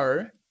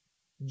are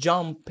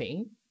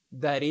jumping,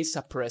 that is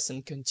a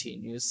present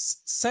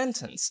continuous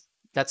sentence.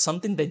 That's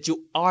something that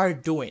you are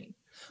doing.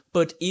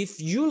 But if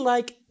you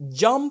like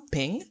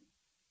jumping,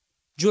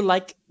 you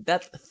like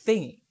that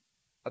thing.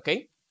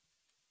 Okay?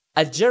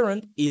 A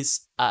gerund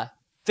is a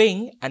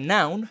thing, a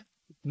noun,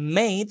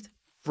 made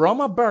from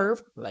a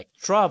verb like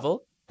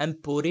travel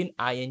and put in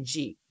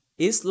ing.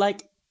 It's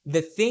like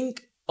the thing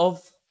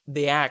of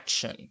the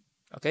action.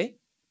 Okay?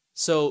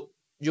 So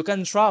you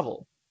can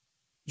travel.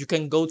 You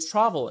can go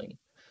traveling.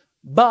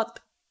 But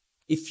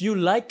if you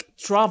like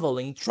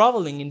traveling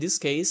in this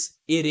case,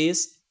 it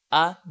is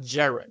a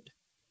gerund.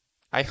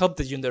 I hope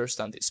that you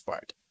understand this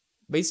part.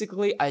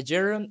 Basically, a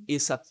gerund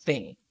is a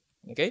thing.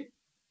 Okay?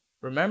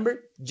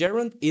 Remember,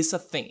 gerund is a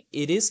thing.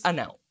 It is a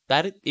noun.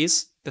 That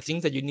is the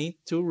thing that you need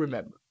to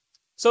remember.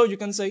 So you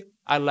can say,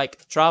 I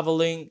like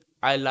traveling,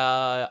 I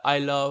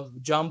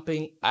love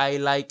jumping, I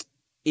like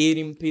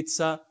eating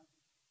pizza.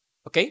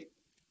 Okay?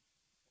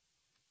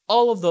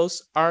 All of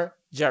those are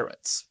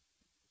gerunds.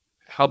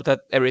 I hope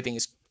that everything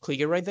is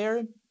clear right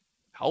there.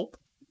 Hope.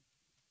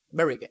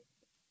 Very good.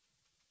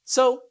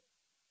 So,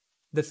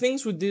 the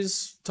things with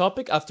this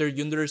topic, after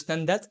you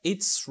understand that,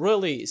 it's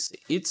really easy.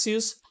 It's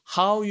just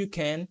how you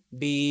can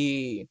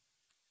be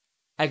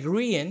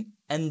agreeing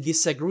and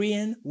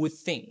disagreeing with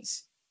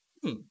things.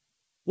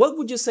 What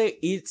would you say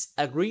is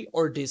agree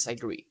or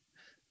disagree?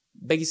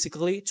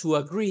 Basically, to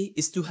agree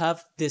is to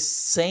have the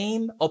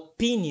same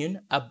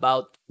opinion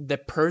about the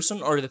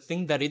person or the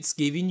thing that it's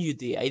giving you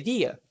the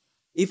idea.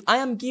 If I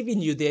am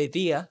giving you the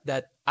idea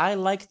that I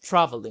like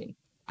traveling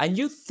and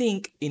you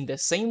think in the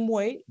same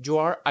way, you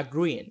are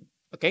agreeing.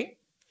 Okay?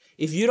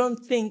 If you don't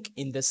think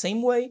in the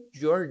same way,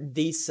 you're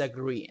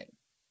disagreeing.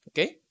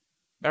 Okay?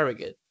 Very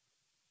good.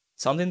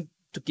 Something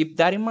to keep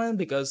that in mind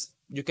because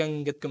you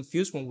can get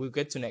confused when we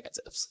get to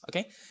negatives,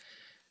 okay?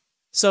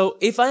 So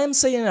if I am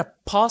saying a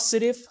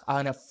positive,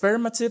 an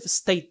affirmative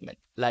statement,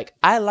 like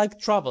I like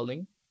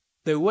traveling,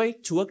 the way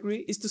to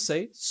agree is to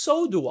say,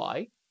 so do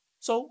I.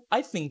 So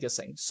I think the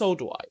same, so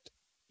do I.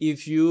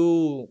 If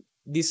you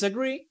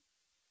disagree,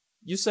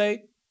 you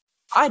say,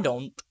 I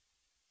don't,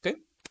 okay?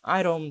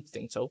 I don't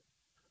think so.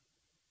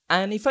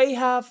 And if I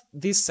have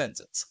this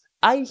sentence,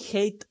 I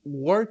hate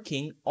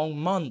working on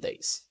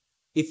Mondays.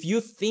 If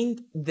you think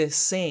the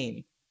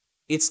same,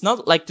 it's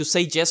not like to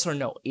say yes or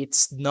no.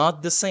 It's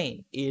not the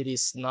same. It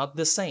is not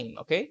the same,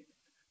 okay?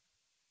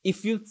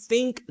 If you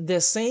think the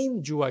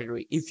same, you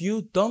agree. If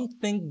you don't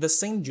think the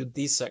same, you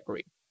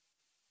disagree.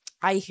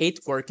 I hate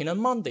working on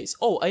Mondays.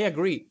 Oh, I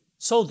agree.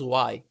 So do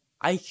I.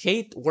 I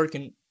hate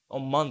working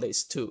on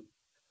Mondays too.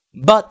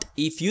 But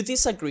if you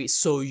disagree,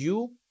 so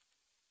you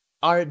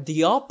are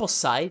the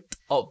opposite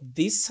of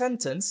this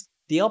sentence,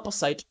 the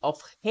opposite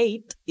of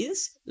hate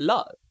is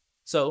love.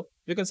 So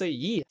you can say,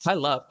 yeah, I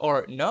love,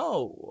 or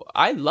no,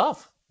 I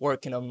love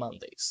working on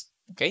Mondays,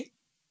 okay?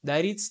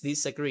 That is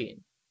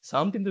disagreeing.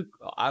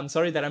 I'm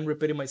sorry that I'm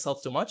repeating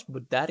myself too much,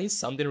 but that is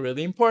something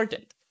really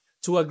important.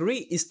 To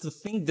agree is to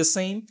think the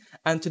same,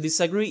 and to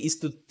disagree is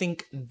to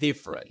think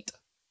different.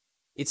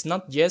 It's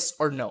not yes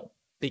or no,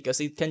 because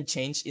it can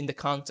change in the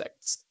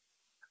context.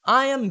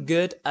 I am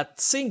good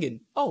at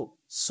singing. Oh,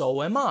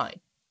 so am I.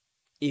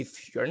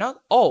 If you're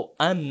not, oh,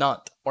 I'm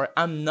not, or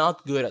I'm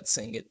not good at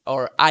singing,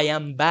 or I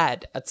am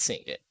bad at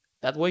singing.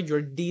 That way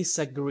you're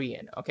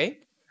disagreeing, okay?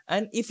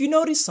 And if you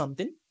notice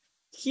something,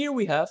 here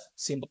we have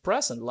simple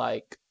present,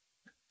 like,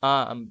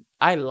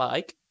 I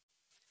like,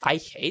 I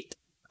hate,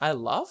 I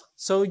love.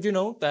 So you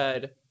know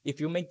that if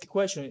you make the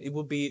question, it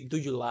will be, do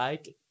you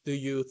like, do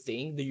you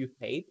think, do you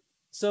hate?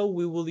 So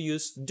we will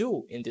use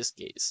do in this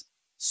case.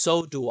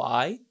 So do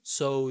I,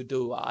 so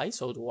do I,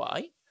 so do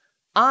I.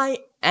 I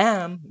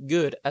am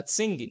good at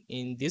singing.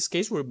 In this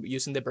case, we're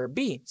using the verb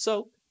be.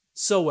 So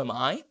am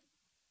I.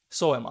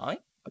 So am I.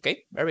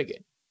 Okay, very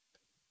good.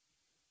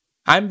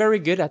 I'm very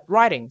good at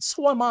writing.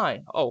 So am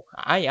I. Oh,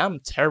 I am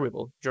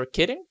terrible. You're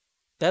kidding?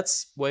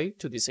 That's way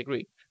to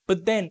disagree.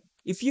 But then,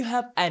 if you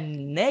have a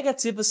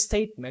negative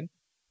statement,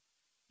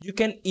 you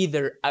can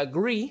either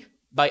agree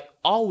by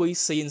always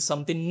saying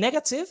something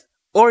negative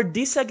or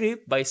disagree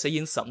by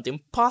saying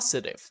something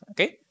positive.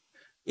 Okay?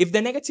 If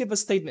the negative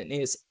statement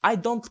is, I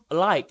don't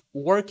like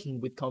working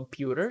with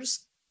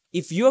computers,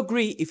 if you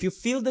agree, if you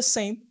feel the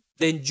same,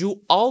 then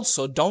you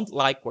also don't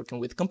like working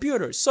with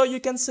computers. So you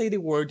can say the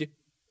word,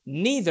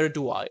 neither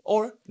do I,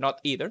 or not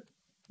either,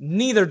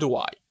 neither do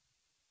I.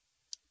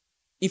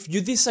 If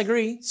you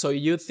disagree, so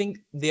you think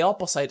the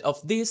opposite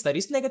of this, that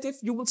is negative,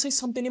 you will say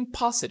something in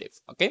positive,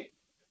 okay?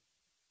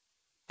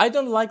 I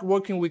don't like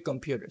working with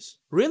computers.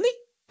 Really?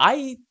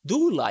 I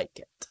do like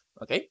it,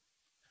 okay?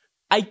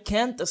 I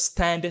can't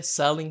stand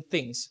selling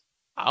things.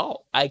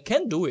 Oh, I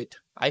can do it.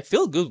 I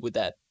feel good with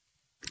that.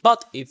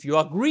 But if you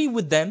agree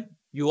with them,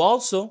 you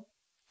also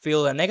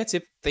feel a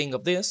negative thing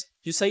of this.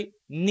 You say,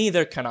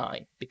 neither can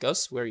I,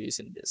 because we're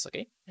using this,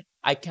 okay?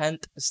 I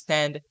can't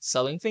stand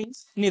selling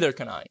things. Neither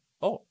can I.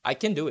 Oh, I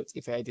can do it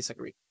if I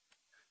disagree.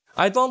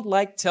 I don't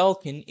like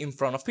talking in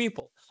front of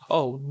people.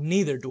 Oh,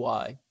 neither do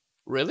I.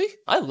 Really?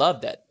 I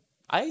love that.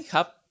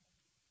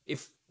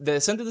 If the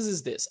sentence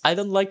is this, I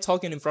don't like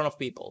talking in front of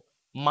people,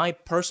 my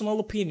personal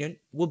opinion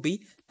would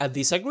be a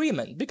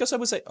disagreement, because I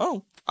would say,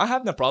 oh, I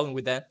have no problem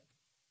with that.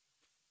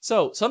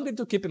 So, something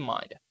to keep in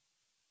mind.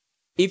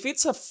 If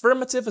it's an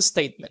affirmative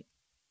statement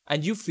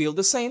and you feel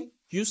the same,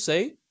 you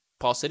say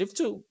positive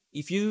too.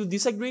 If you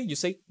disagree, you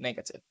say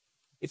negative.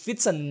 If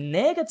it's a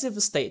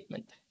negative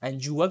statement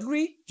and you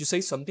agree, you say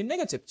something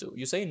negative too.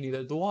 You say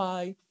neither do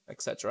I,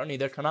 etc.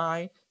 Neither can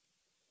I.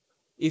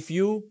 If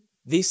you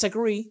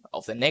disagree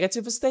of the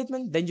negative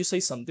statement, then you say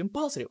something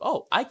positive.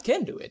 Oh, I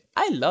can do it.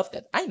 I love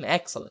that. I'm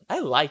excellent. I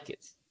like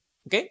it.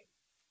 Okay?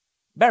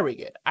 Very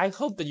good. I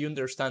hope that you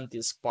understand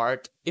this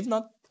part. If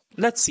not,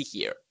 let's see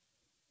here.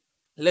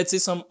 Let's see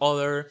some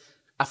other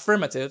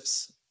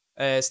affirmatives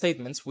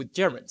statements with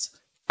gerunds.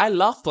 I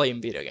love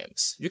playing video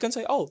games. You can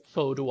say, oh,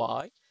 so do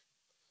I.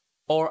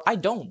 Or I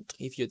don't,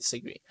 if you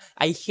disagree.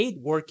 I hate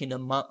working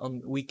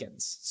on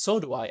weekends. So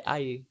do I.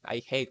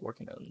 I hate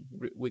working on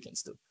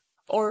weekends too.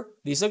 Or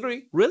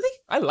disagree. Really?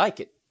 I like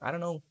it. I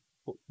don't know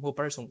what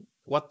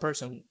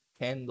person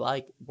can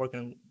like working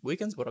on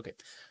weekends, but okay.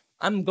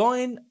 I'm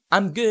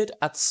good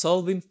at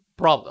solving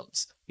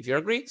problems. If you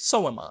agree,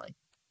 so am I.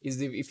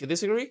 If you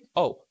disagree,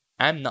 oh,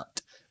 I'm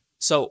not.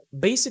 So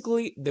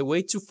basically, the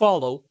way to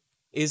follow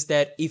is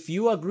that if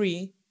you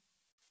agree,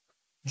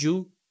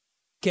 you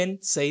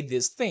can say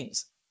these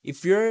things.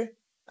 If you're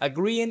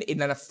agreeing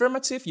in an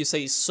affirmative, you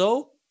say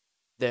so,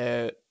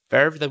 the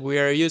verb that we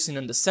are using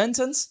in the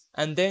sentence,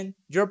 and then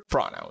your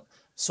pronoun.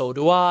 So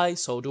do I,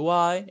 so do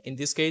I. In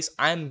this case,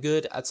 I'm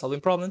good at solving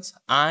problems.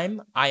 I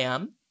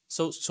am,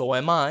 so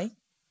am I.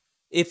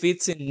 If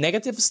it's in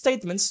negative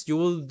statements, you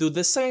will do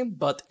the same,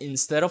 but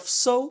instead of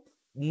so,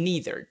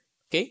 neither.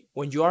 Okay?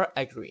 When you are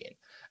agreeing.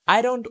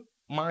 I don't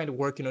mind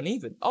working on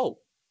even. Oh,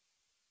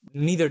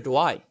 neither do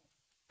I.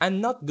 I'm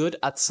not good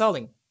at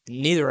selling.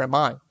 Neither am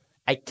I.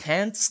 I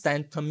can't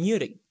stand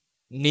commuting.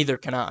 Neither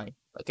can I.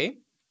 Okay?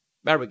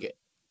 Very good.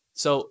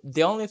 So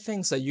the only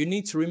things that you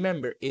need to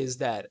remember is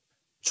that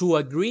to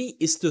agree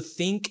is to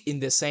think in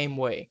the same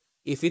way.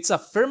 If it's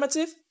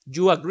affirmative,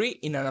 you agree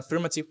in an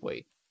affirmative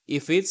way.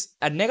 If it's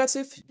a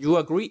negative, you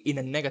agree in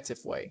a negative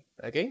way.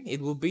 Okay?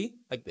 It will be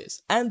like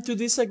this. And to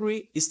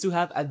disagree is to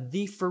have a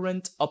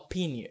different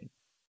opinion.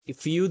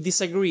 If you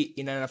disagree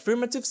in an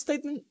affirmative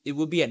statement, it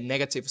will be a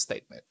negative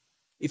statement.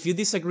 If you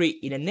disagree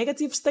in a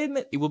negative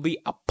statement, it will be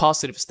a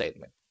positive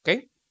statement.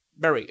 Okay?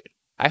 Very good.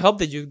 I hope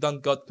that you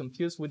don't got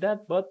confused with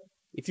that, but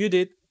if you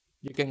did,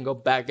 you can go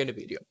back in the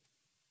video.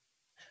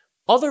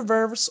 Other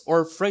verbs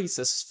or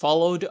phrases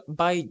followed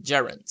by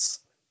gerunds.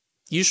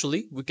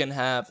 Usually, we can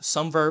have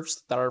some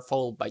verbs that are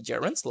followed by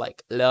gerunds,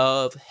 like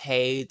love,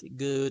 hate,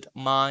 good,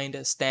 mind,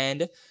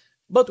 stand.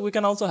 But we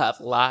can also have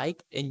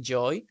like,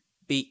 enjoy,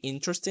 be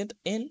interested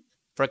in.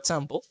 For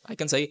example, I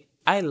can say,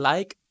 I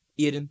like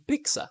eating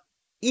pizza.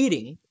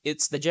 Eating,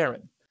 it's the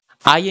gerund.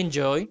 I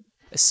enjoy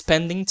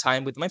spending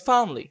time with my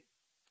family.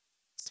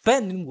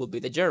 Spending will be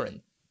the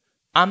gerund.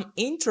 I'm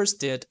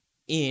interested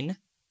in,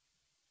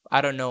 I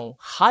don't know,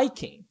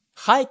 hiking.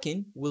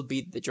 Hiking will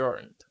be the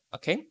gerund,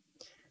 okay?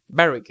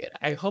 Very good.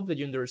 I hope that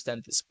you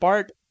understand this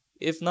part.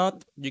 If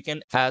not, you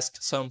can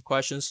ask some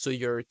questions to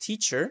your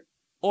teacher,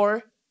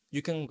 or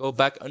you can go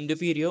back on the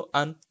video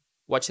and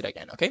watch it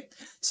again, okay?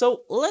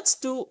 So let's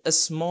do a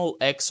small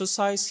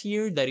exercise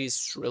here that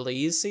is really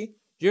easy.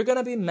 You're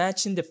gonna be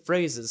matching the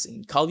phrases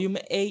in column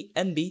A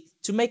and B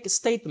to make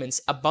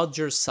statements about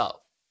yourself,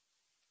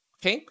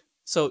 okay?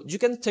 So you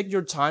can take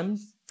your time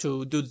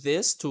to do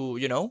this, to,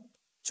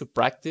 to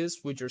practice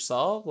with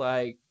yourself,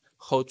 like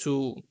how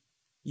to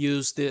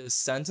use these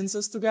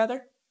sentences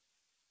together,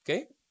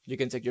 okay? You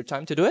can take your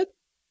time to do it.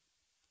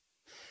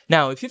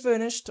 Now, if you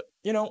finished,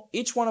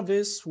 each one of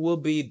these will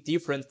be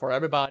different for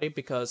everybody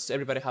because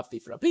everybody have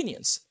different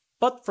opinions.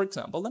 But for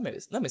example, let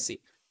me see.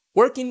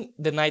 Working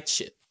the night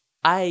shift.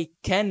 I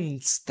can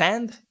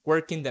stand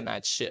working the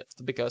night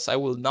shift because I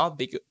will not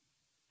be good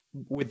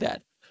with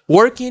that.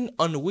 Working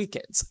on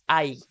weekends.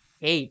 I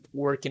hate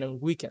working on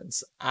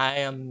weekends. I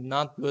am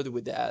not good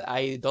with that.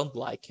 I don't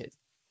like it.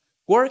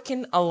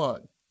 Working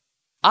alone.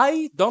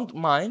 I don't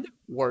mind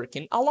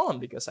working alone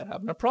because I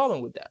have no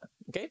problem with that,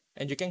 okay?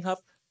 And you can have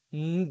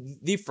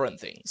different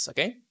things,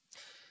 okay?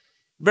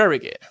 Very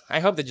good. I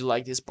hope that you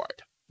like this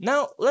part.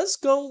 Now, let's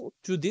go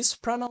to this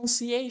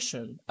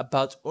pronunciation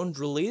about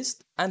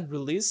unreleased and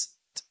released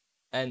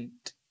and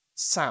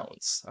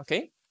sounds,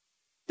 okay?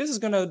 This is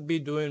gonna be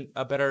doing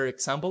a better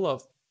example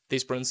of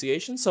this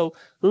pronunciation, so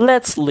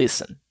let's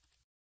listen.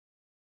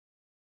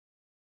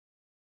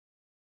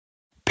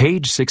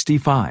 Page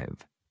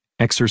 65.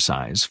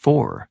 Exercise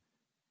 4.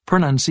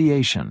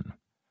 Pronunciation.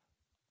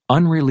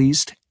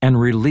 Unreleased and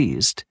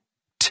released,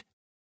 t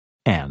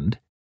and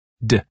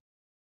d.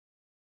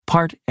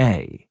 Part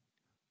A.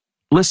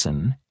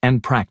 Listen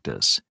and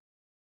practice.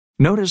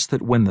 Notice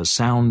that when the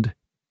sound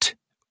t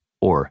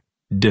or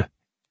d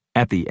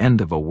at the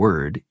end of a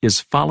word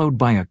is followed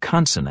by a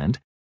consonant,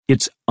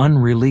 it's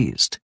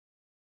unreleased.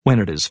 When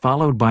it is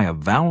followed by a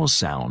vowel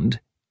sound,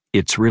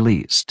 it's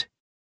released.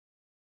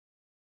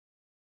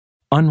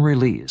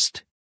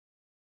 Unreleased.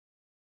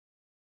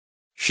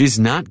 She's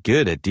not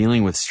good at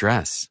dealing with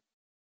stress.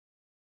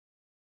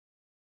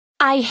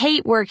 I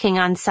hate working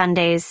on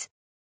Sundays.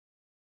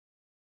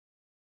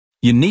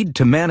 You need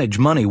to manage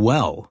money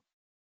well.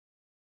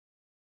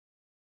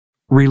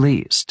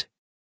 Released.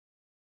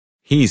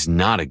 He's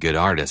not a good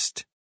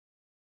artist.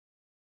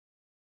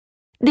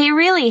 They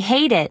really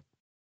hate it.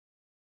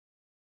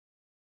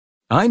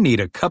 I need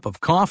a cup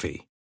of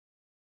coffee.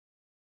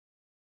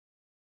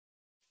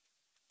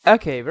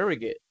 Okay, very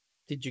good.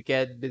 Did you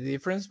get the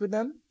difference with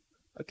them?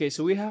 Okay,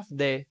 so we have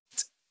the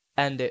t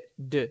and the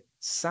d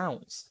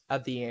sounds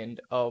at the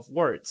end of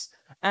words.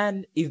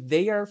 And if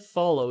they are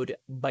followed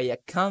by a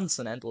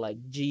consonant like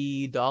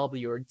G,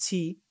 W, or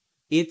T,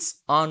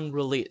 it's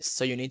unreleased.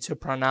 So you need to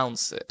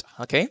pronounce it,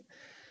 okay?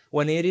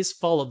 When it is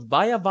followed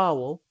by a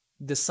vowel,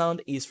 the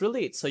sound is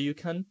released, so you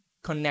can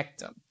connect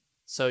them.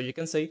 So you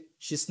can say,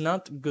 she's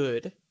not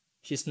good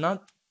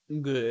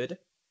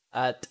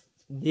at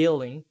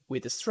dealing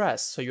with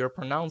stress. So you're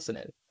pronouncing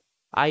it.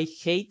 I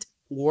hate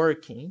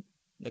working,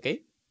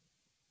 okay?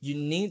 You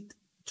need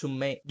to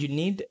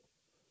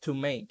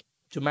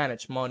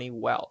manage money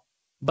well.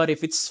 But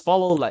if it's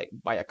followed like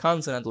by a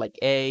consonant like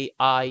A,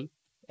 I,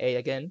 A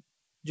again,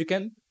 you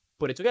can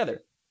put it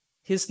together.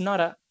 He's not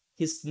a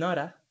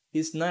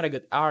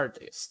good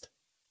artist.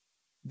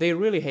 They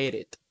really hate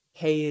it.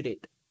 Hate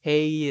it.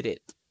 Hate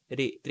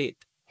it.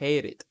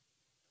 Hate it.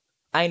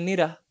 I need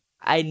a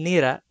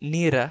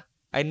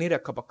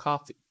cup of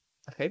coffee.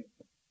 Okay?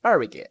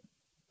 Very good.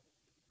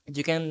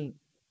 You can,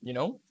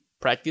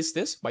 practice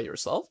this by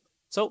yourself.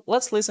 So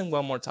let's listen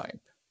one more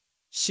time.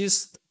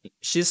 She's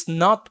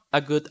not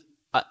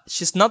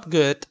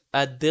good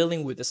at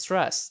dealing with the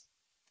stress.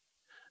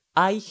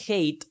 I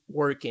hate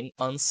working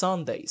on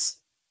Sundays.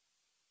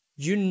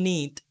 You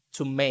need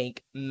to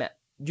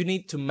you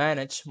need to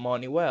manage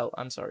money well.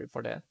 I'm sorry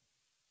for that.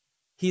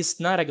 He's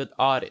not a good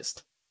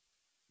artist.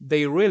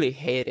 They really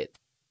hate it.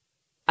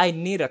 I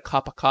need a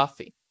cup of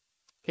coffee.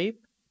 Okay?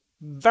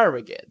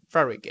 Very good,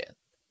 very good.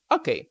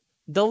 Okay,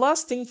 the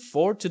last thing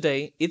for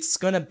today, it's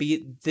gonna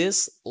be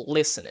this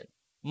listening.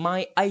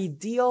 My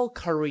ideal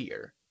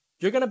career.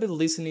 You're gonna be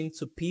listening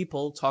to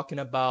people talking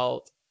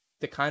about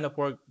the kind of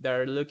work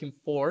they're looking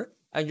for,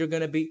 and you're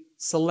gonna be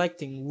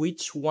selecting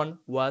which one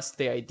was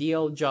the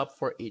ideal job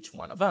for each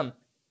one of them.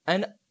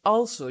 And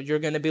also, you're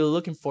gonna be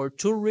looking for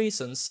 2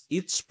 reasons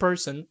each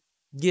person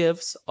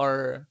gives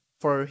or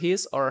for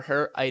his or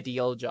her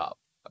ideal job.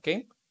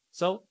 Okay?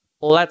 So,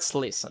 let's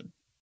listen.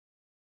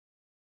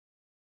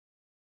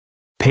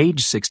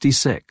 Page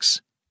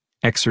 66.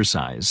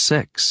 Exercise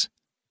 6.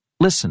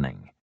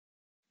 Listening.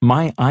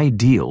 My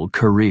ideal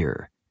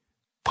career.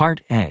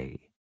 Part A.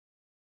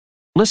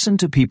 Listen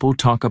to people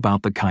talk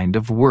about the kind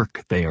of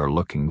work they are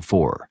looking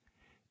for.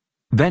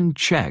 Then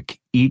check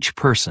each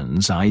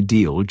person's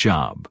ideal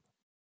job.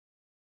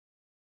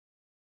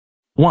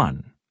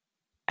 1.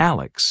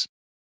 Alex.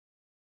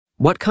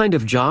 What kind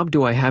of job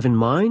do I have in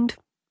mind?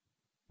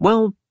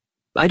 Well,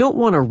 I don't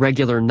want a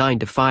regular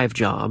 9-to-5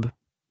 job,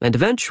 and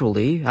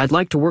eventually I'd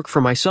like to work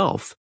for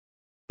myself.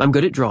 I'm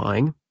good at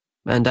drawing,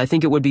 and I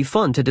think it would be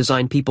fun to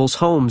design people's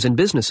homes and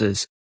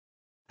businesses.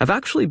 I've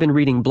actually been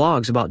reading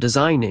blogs about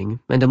designing,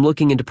 and I'm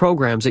looking into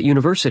programs at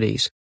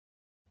universities.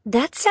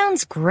 That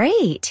sounds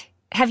great.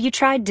 Have you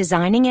tried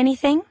designing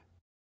anything?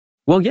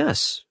 Well,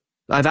 yes.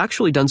 I've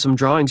actually done some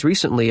drawings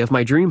recently of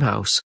my dream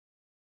house.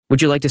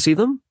 Would you like to see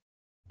them?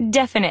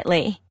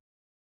 Definitely.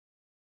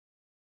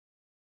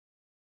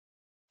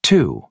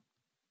 2.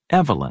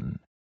 Evelyn.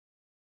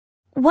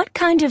 What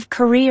kind of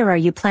career are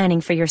you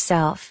planning for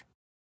yourself?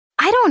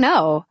 I don't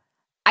know.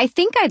 I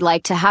think I'd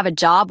like to have a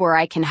job where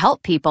I can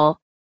help people.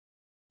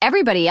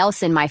 Everybody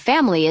else in my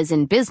family is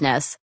in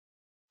business,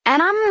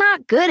 and I'm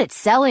not good at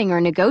selling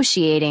or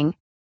negotiating.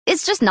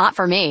 It's just not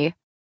for me.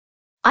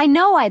 I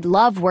know I'd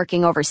love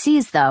working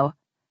overseas, though.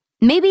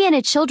 Maybe in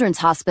a children's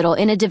hospital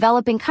in a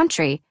developing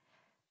country.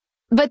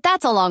 But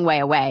that's a long way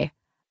away.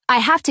 I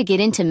have to get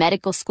into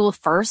medical school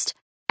first,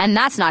 and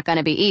that's not going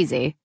to be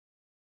easy.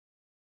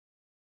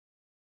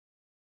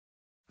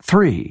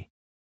 3.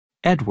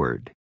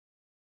 Edward.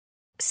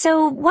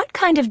 So, what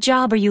kind of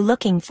job are you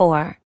looking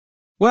for?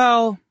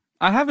 Well,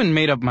 I haven't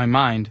made up my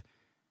mind.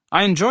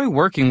 I enjoy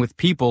working with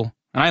people,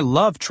 and I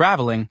love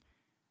traveling.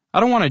 I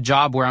don't want a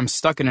job where I'm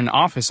stuck in an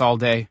office all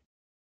day.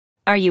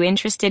 Are you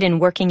interested in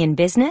working in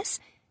business?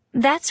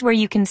 That's where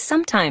you can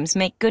sometimes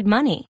make good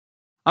money.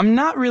 I'm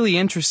not really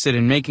interested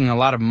in making a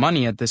lot of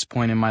money at this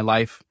point in my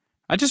life.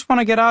 I just want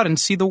to get out and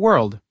see the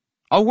world.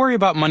 I'll worry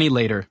about money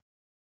later.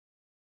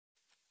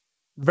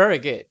 Very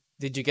good.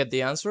 Did you get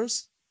the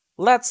answers?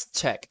 Let's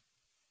check.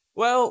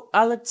 Well,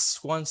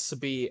 Alex wants to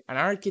be an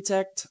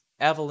architect,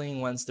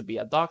 Evelyn wants to be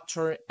a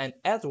doctor, and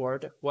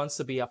Edward wants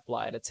to be a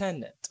flight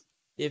attendant.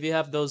 If you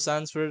have those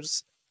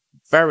answers,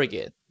 very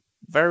good.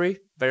 Very,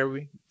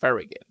 very,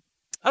 very good.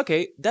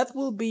 Okay, that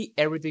will be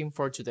everything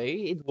for today.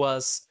 It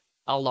was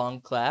a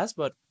long class,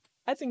 but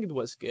I think it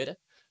was good.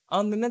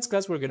 On the next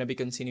class, we're going to be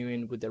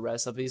continuing with the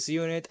rest of this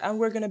unit, and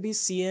we're going to be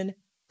seeing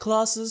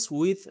clauses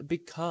with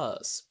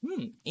because.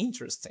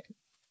 Interesting.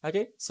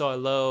 Okay,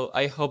 so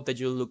I hope that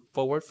you look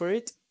forward for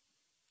it.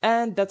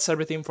 And that's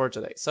everything for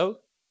today. So,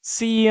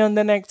 see you on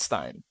the next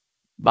time.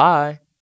 Bye.